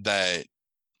that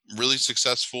really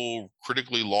successful,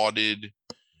 critically lauded,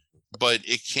 but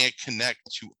it can't connect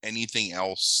to anything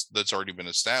else that's already been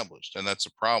established. And that's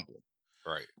a problem.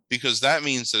 Right. Because that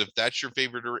means that if that's your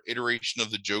favorite iteration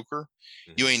of the Joker,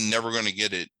 you ain't never going to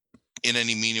get it in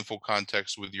any meaningful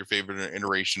context with your favorite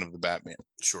iteration of the Batman.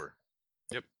 Sure.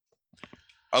 Yep.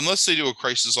 Unless they do a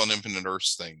Crisis on Infinite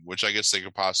Earths thing, which I guess they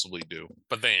could possibly do.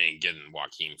 But they ain't getting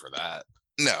Joaquin for that.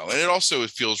 No, and it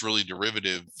feels really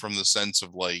derivative from the sense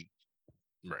of like,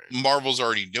 right, Marvel's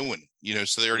already doing it, you know,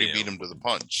 so they already beat him to the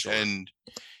punch. Sure. And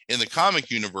in the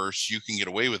comic universe, you can get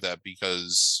away with that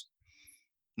because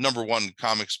number one,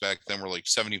 comics back then were like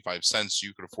 75 cents. So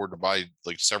you could afford to buy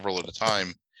like several at a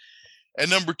time. And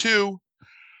number two,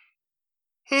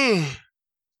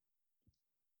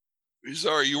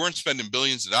 sorry, you weren't spending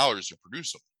billions of dollars to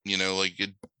produce them. You know, like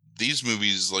these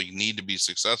movies like need to be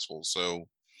successful. So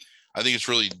I think it's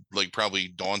really like probably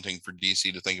daunting for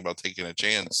DC to think about taking a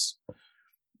chance.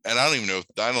 And I don't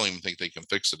even think they can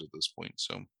fix it at this point.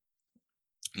 So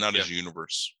not as a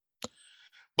universe.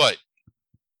 But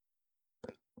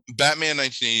Batman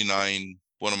 1989,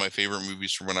 one of my favorite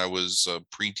movies from when I was a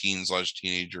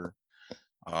preteen/teenager.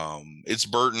 It's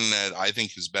Burton at I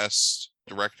think his best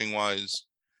directing wise.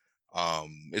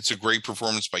 It's a great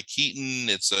performance by Keaton.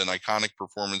 It's an iconic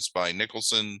performance by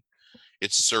Nicholson.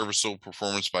 It's a serviceable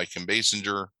performance by Kim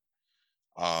Basinger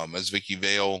as Vicky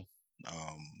Vale.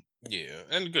 Yeah,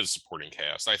 and good supporting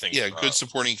cast. I think. Yeah, good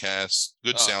supporting cast,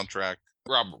 good soundtrack.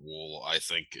 Robert Wuhl, I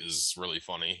think, is really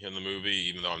funny in the movie.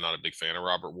 Even though I'm not a big fan of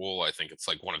Robert Wuhl, I think it's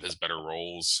like one of his better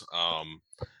roles.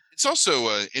 It's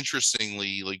also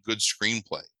interestingly like good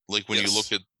screenplay. Like when you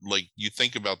look at like you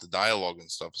think about the dialogue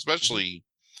and stuff, especially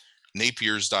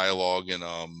Napier's dialogue. And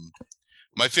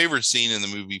my favorite scene in the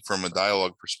movie from a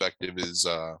dialogue perspective is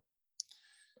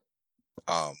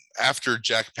after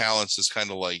Jack Palance is kind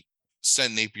of like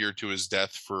sent Napier to his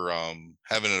death for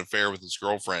having an affair with his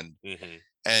girlfriend.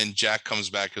 And Jack comes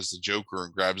back as the Joker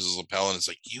and grabs his lapel and is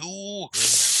like, "You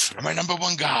are my number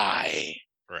one guy."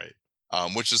 Right.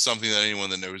 Which is something that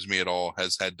anyone that knows me at all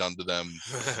has had done to them,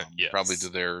 probably to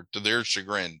their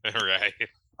chagrin. Right.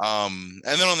 And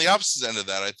then on the opposite end of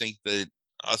that, I think that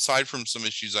aside from some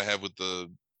issues I have with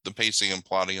the pacing and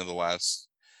plotting of the last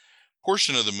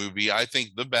portion of the movie, I think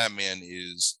the Batman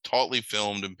is tautly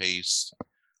filmed and paced.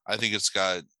 I think it's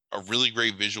got a really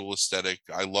great visual aesthetic.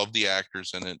 I love the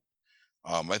actors in it.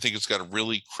 I think it's got a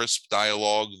really crisp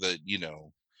dialogue that, you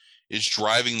know, is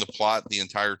driving the plot the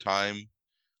entire time.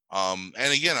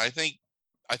 And again, I think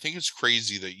it's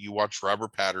crazy that you watch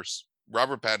Robert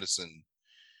Pattinson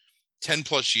 10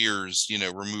 plus years, you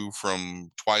know, removed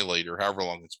from Twilight or however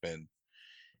long it's been,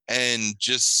 and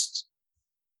just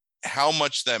how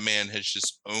much that man has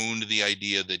just owned the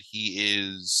idea that he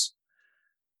is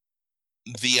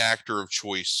the actor of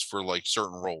choice for like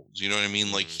certain roles. You know what I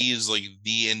mean? Like he is like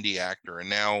the indie actor, and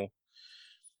now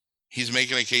he's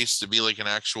making a case to be like an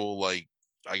actual, like,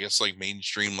 I guess like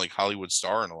mainstream, like Hollywood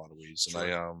star in a lot of ways. And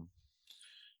I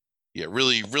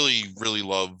really, really, really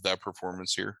love that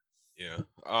performance here. Yeah.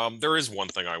 There is one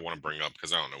thing I want to bring up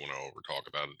because I don't want to over talk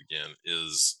about it again,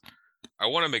 is I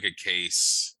want to make a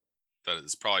case that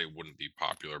is probably wouldn't be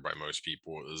popular by most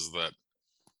people, is that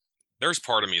there's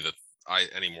part of me that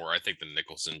anymore. I think the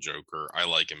Nicholson Joker, I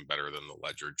like him better than the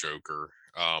Ledger Joker,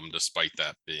 despite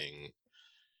that being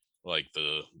like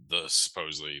the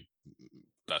supposedly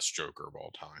best Joker of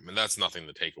all time. And that's nothing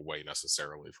to take away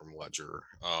necessarily from Ledger,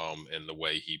 and the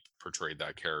way he portrayed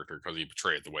that character, because he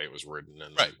portrayed it the way it was written.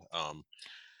 And Right.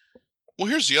 Well,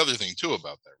 here's the other thing too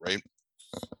about that, right?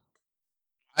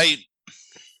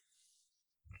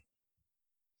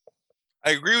 I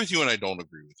agree with you and I don't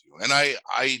agree with you. And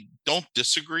I don't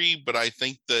disagree, but I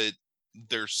think that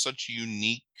there's such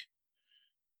unique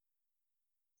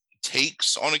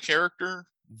takes on a character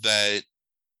that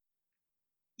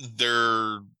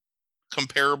they're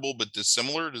comparable but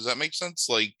dissimilar. Does that make sense?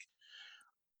 Like,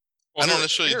 well, I don't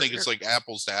necessarily think it's like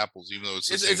apples to apples, even though it's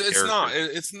the same it's character. not.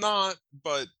 It's not.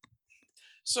 But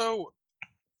so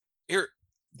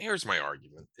here's my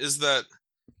argument: is that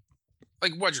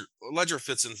like Ledger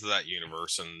fits into that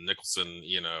universe, and Nicholson,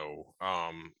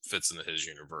 fits into his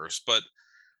universe. But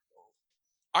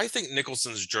I think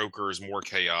Nicholson's Joker is more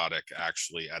chaotic,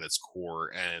 actually, at its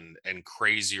core, and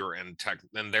crazier, and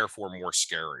therefore more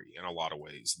scary in a lot of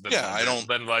ways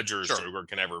than Ledger's Joker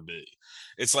can ever be.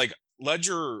 It's like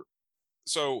Ledger.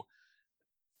 So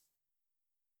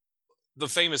the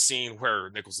famous scene where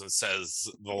Nicholson says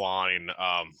the line,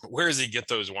 "Where does he get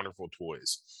those wonderful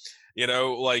toys?"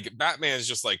 Like Batman's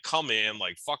just like come in,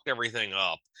 like fucked everything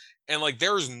up, and like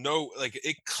there's no like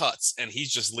it cuts, and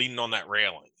he's just leaning on that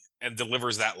railing and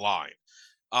delivers that line.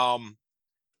 And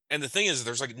the thing is,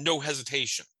 there's like no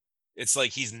hesitation. It's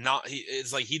like he's not.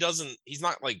 It's like he's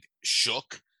not like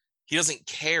shook. He doesn't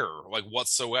care like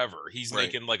whatsoever. He's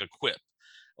making like a quip.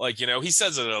 Like, he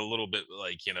says it a little bit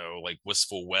like, like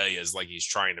wistful way, as like he's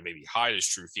trying to maybe hide his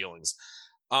true feelings.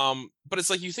 But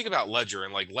it's like you think about Ledger,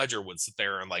 and like Ledger would sit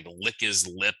there and like lick his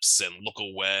lips and look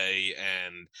away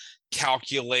and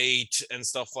calculate and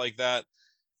stuff like that.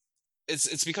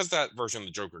 It's because that version of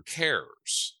the Joker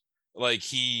cares. Like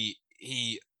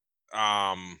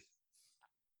um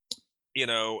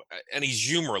and he's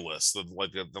humorless,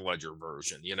 like the Ledger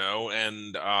version,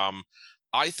 and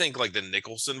I think like the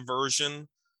Nicholson version,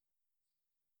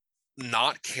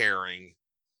 not caring,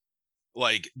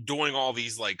 like doing all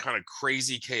these like kind of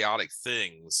crazy chaotic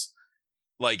things,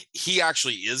 like he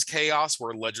actually is chaos,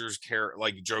 where Ledger's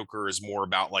like Joker is more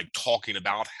about like talking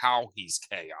about how he's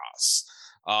chaos,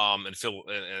 and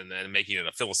making it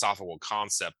a philosophical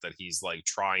concept that he's like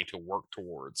trying to work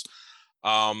towards.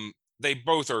 They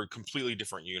both are completely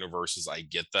different universes, I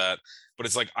get that, but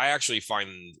it's like I actually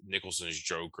find Nicholson's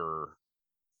Joker,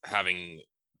 having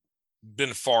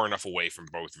been far enough away from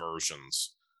both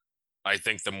versions, I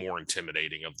think the more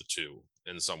intimidating of the two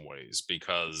in some ways,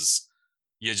 because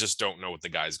you just don't know what the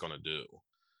guy's going to do.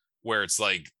 Where it's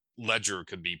like Ledger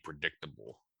could be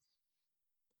predictable.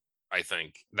 I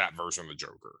think that version of the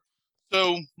Joker.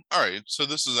 So, all right. So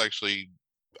this is actually,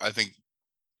 I think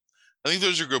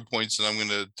those are good points, and I'm going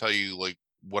to tell you like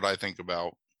what I think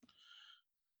about.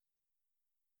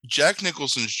 Jack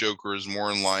Nicholson's Joker is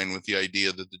more in line with the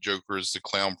idea that the Joker is the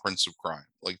clown prince of crime.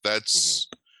 Like that's,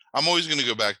 I'm always going to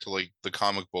go back to like the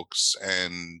comic books,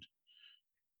 and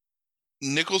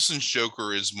Nicholson's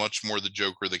Joker is much more the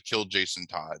Joker that killed Jason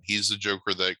Todd. He's the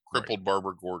Joker that crippled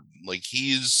Barbara Gordon. Like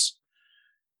he's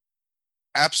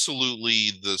absolutely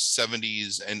the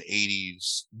 70s and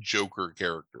 80s Joker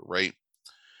character, right?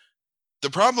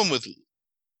 The problem with,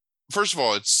 first of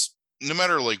all, it's no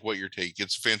matter like what your take,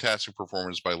 it's a fantastic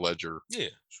performance by Ledger. Yeah.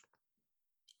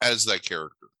 As that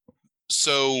character.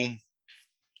 So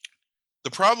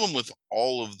the problem with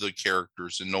all of the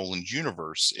characters in Nolan's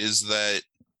universe is that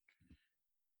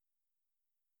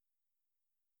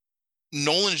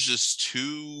Nolan's just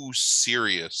too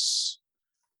serious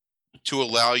to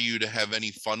allow you to have any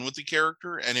fun with the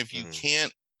character. And if you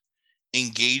can't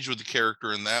engage with the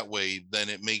character in that way, then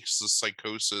it makes the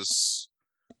psychosis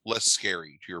less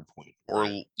scary, to your point. Or,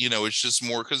 it's just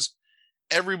more because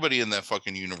everybody in that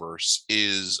fucking universe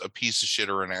is a piece of shit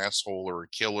or an asshole or a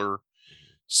killer.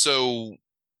 So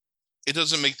it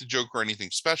doesn't make the Joker anything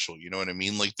special. You know what I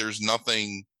mean? Like there's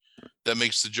nothing that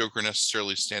makes the Joker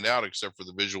necessarily stand out except for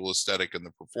the visual aesthetic and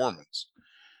the performance.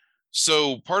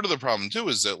 So part of the problem too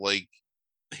is that like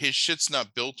his shit's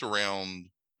not built around,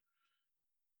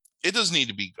 it doesn't need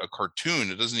to be a cartoon.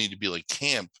 It doesn't need to be like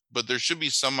camp, but there should be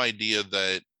some idea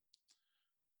that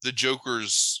the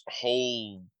Joker's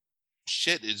whole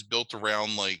shit is built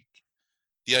around like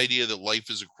the idea that life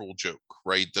is a cruel joke,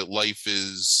 right? That life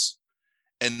is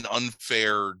an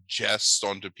unfair jest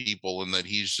onto people, and that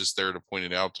he's just there to point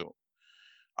it out to them.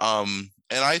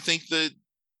 And I think that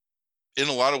in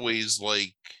a lot of ways,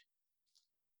 like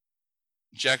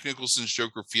Jack Nicholson's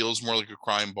Joker feels more like a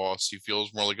crime boss. He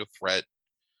feels more like a threat.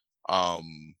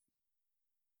 Um,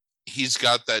 he's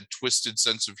got that twisted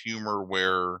sense of humor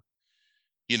where,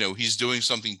 he's doing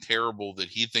something terrible that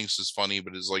he thinks is funny,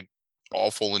 but is like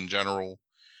awful in general.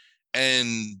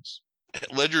 And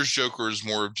Ledger's Joker is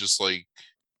more of just like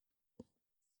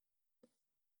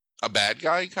a bad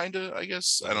guy, kind of, I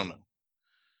guess. I don't know.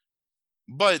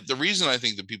 But the reason I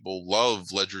think that people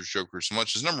love Ledger's Joker so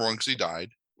much is, number one, because he died,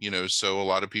 so a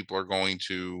lot of people are going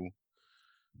to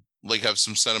like have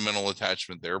some sentimental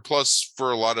attachment there. Plus,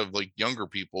 for a lot of like younger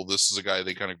people, this is a guy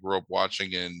they kind of grew up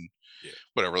watching in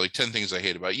whatever, like 10 Things I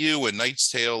Hate About You and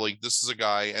Knight's Tale. Like, this is a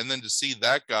guy, and then to see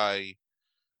that guy,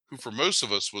 who for most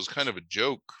of us was kind of a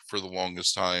joke for the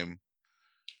longest time,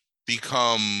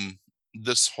 become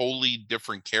this wholly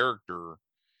different character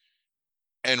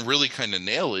and really kind of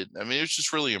nail it. I mean, it's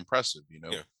just really impressive,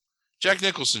 Yeah. Jack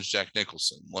Nicholson's Jack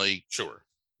Nicholson. Like, Sure.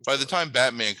 By the time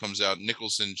Batman comes out,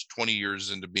 Nicholson's 20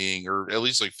 years into being, or at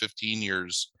least like 15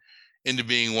 years into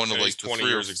being one of like 20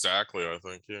 years exactly, I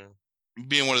think. Yeah.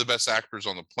 Being one of the best actors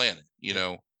on the planet,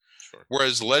 know. Sure.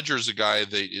 Whereas Ledger's a guy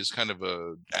that is kind of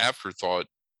a afterthought,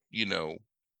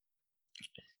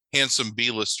 handsome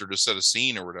B-lister to set a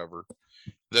scene or whatever,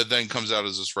 that then comes out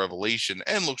as this revelation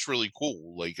and looks really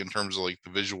cool, like in terms of like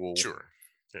the visual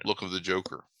look of the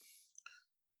Joker.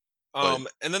 And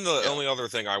then the only other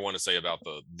thing I want to say about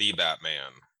the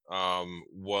Batman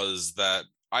was that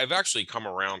I've actually come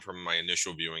around from my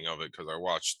initial viewing of it, because I've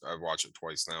watched it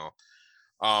twice now.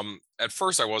 At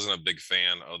first I wasn't a big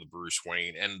fan of the Bruce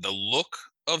Wayne, and the look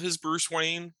of his Bruce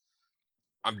Wayne,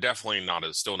 I'm definitely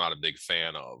still not a big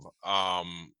fan of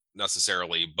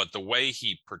necessarily, but the way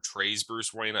he portrays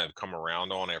Bruce Wayne, I've come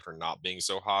around on after not being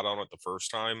so hot on it the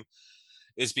first time,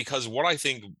 is because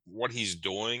what he's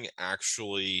doing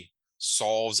actually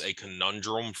solves a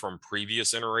conundrum from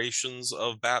previous iterations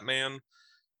of Batman.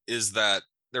 Is that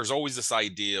there's always this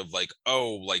idea of like,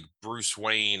 oh, like Bruce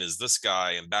Wayne is this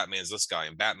guy and Batman's this guy,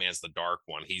 and Batman's the dark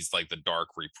one. He's like the dark,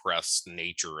 repressed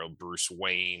nature of Bruce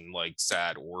Wayne, like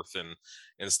sad orphan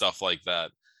and stuff like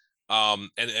that.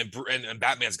 And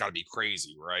Batman's got to be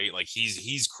crazy, right? Like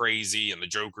he's crazy, and the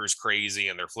Joker's crazy,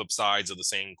 and they're flip sides of the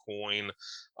same coin.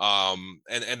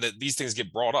 And that these things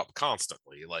get brought up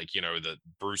constantly, like, that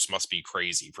Bruce must be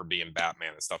crazy for being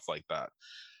Batman and stuff like that.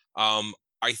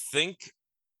 I think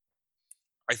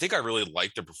I really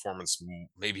liked the performance,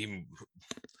 maybe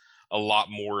a lot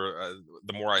more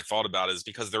the more I thought about it, is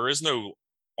because there is no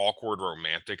awkward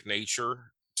romantic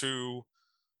nature to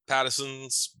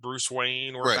Pattinson's Bruce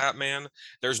Wayne or Batman.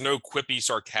 There's no quippy,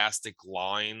 sarcastic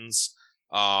lines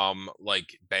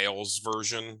like Bale's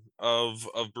version of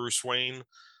Bruce Wayne.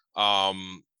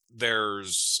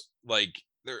 There's like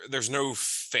there's no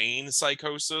feign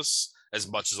psychosis, as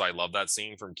much as I love that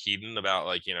scene from Keaton about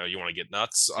like, you want to get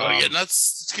nuts. Get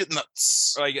nuts. Let's get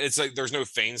nuts. Like, it's like there's no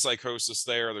feign psychosis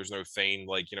there. There's no feign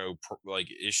like, like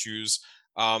issues.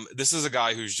 This is a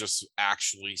guy who's just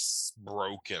actually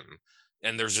broken,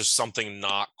 and there's just something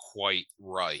not quite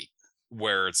right,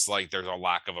 where it's like there's a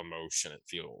lack of emotion, it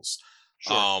feels.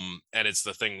 Sure. And it's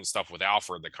the stuff with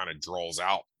Alfred that kind of draws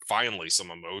out finally some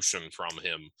emotion from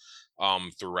him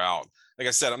throughout. Like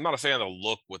I said, I'm not a fan of the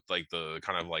look with like the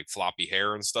kind of like floppy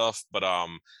hair and stuff, but I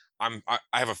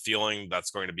have a feeling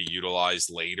that's going to be utilized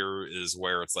later, is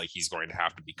where it's like he's going to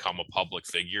have to become a public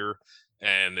figure,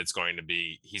 and he's going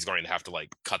to have to like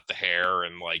cut the hair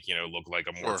and like, look like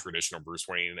a more traditional Bruce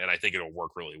Wayne, and I think it'll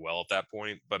work really well at that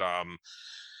point.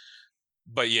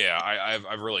 But yeah,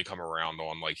 I've really come around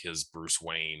on like his Bruce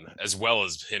Wayne, as well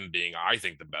as him being, I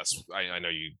think, the best. I know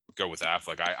you go with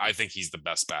Affleck. I think he's the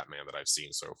best Batman that I've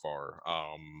seen so far.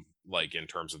 Like in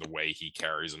terms of the way he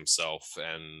carries himself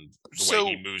and the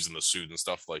way he moves in the suit and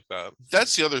stuff like that.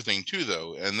 That's the other thing too,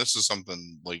 though, and this is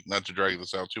something, like, not to drag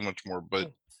this out too much more,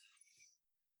 but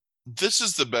this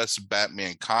is the best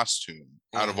Batman costume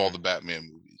out of all the Batman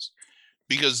movies,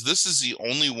 because this is the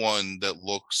only one that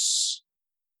looks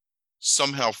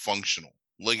somehow functional.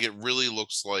 Like, it really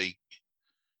looks like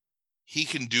he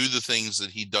can do the things that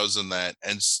he does in that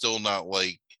and still not,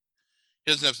 like,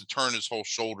 he doesn't have to turn his whole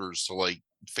shoulders to like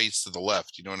face to the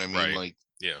left, you know what I mean? Right. Like,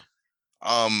 yeah.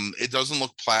 It doesn't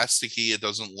look plasticky, it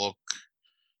doesn't look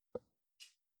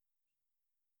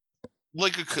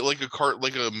like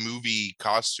a movie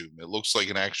costume. It looks like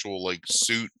an actual like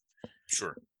suit,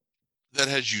 sure, that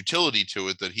has utility to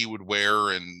it, that he would wear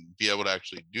and be able to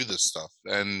actually do this stuff.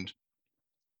 And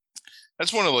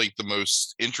that's one of like the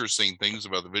most interesting things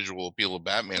about the visual appeal of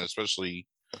Batman, especially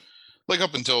like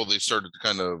up until they started to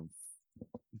kind of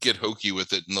get hokey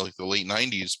with it in like the late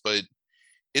 90s. But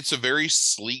it's a very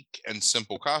sleek and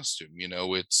simple costume.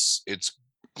 It's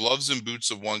gloves and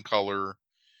boots of one color,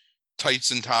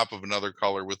 tights and top of another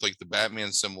color with like the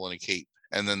Batman symbol and a cape,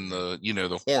 and then the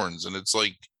the horns, and it's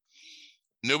like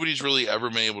nobody's really ever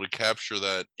been able to capture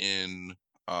that in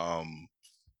I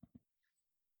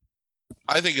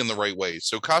think in the right way.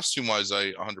 So costume wise,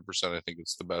 I 100% I think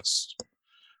it's the best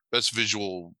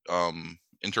visual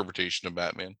interpretation of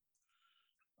Batman.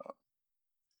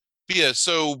 But yeah,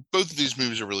 so both of these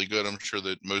movies are really good. I'm sure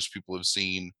that most people have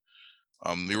seen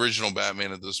the original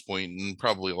Batman at this point, and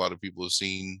probably a lot of people have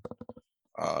seen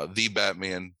the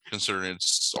Batman, considering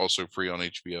it's also free on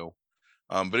HBO.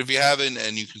 But if you haven't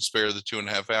and you can spare the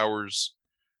 2.5 hours,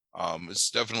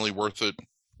 it's definitely worth it.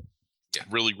 Yeah.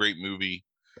 Really great movie.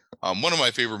 One of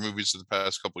my favorite movies of the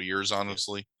past couple of years,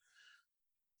 honestly.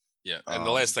 Yeah. And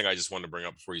the last thing I just wanted to bring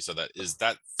up before you said that is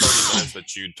that 30 minutes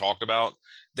that you talked about,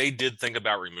 they did think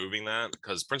about removing that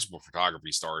because principal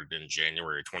photography started in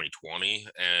January 2020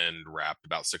 and wrapped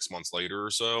about 6 months later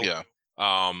or so. Yeah.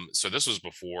 So this was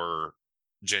before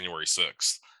January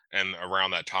 6th. And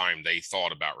around that time, they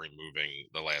thought about removing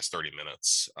the last 30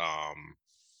 minutes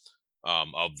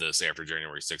of this after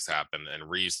January 6th happened. And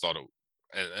Reeves thought it,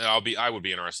 and I would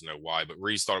be interested to know why, but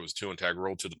Reeves thought it was too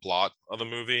integral to the plot of the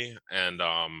movie. And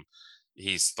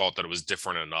he thought that it was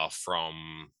different enough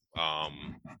from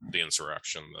the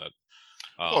insurrection that.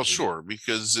 Well, sure,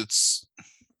 because it's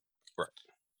right.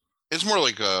 It's more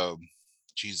like a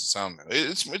Jesus, I don't know.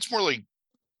 It's more like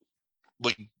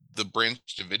the Branch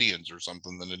Davidians or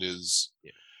something than it is.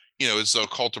 Yeah. It's a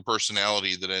cult of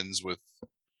personality that ends with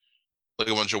like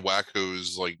a bunch of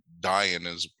wackos like dying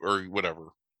or whatever,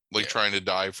 like trying to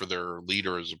die for their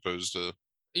leader as opposed to.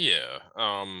 Yeah.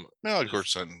 Well, of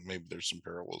course, then maybe there's some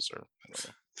parallels there. I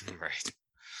don't know. Right.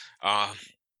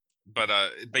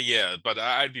 But yeah, but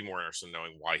I'd be more interested in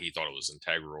knowing why he thought it was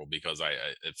integral because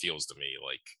it feels to me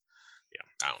like,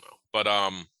 yeah, I don't know. But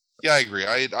yeah, I agree.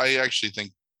 I actually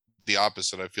think the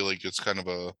opposite. I feel like it's kind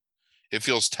of it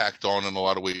feels tacked on in a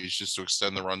lot of ways just to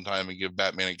extend the runtime and give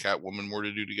Batman and Catwoman more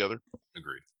to do together.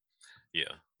 Agreed.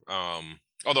 Yeah.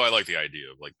 Although I like the idea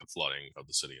of like the flooding of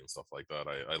the city and stuff like that.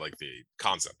 I like the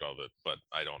concept of it, but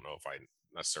I don't know if I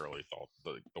necessarily thought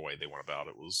the way they went about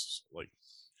it was like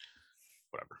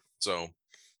whatever. So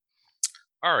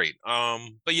all right.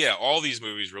 But yeah, all these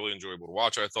movies really enjoyable to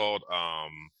watch, I thought.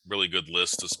 Really good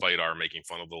list despite our making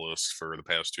fun of the list for the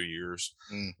past 2 years.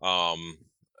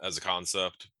 As a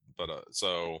concept. But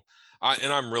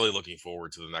I'm really looking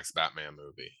forward to the next Batman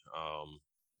movie.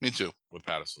 Me too. With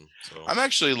Pattinson. So I'm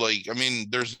actually like, I mean,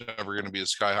 there's never going to be a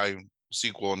Sky High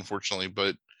sequel, unfortunately,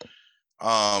 but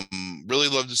really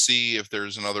love to see if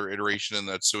there's another iteration in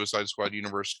that Suicide Squad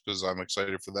universe because I'm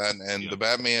excited for that. And the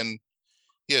Batman,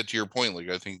 yeah, to your point, like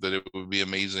I think that it would be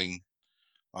amazing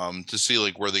to see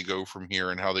like where they go from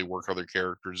here and how they work other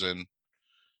characters in.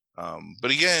 But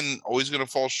again, always going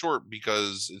to fall short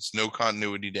because it's no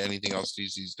continuity to anything else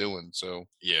DC's doing. So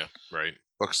yeah, right.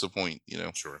 What's the point,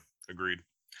 Sure. Agreed.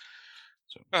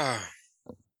 So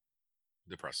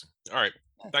depressing. All right.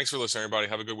 Thanks for listening, everybody.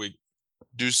 Have a good week.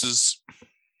 Deuces.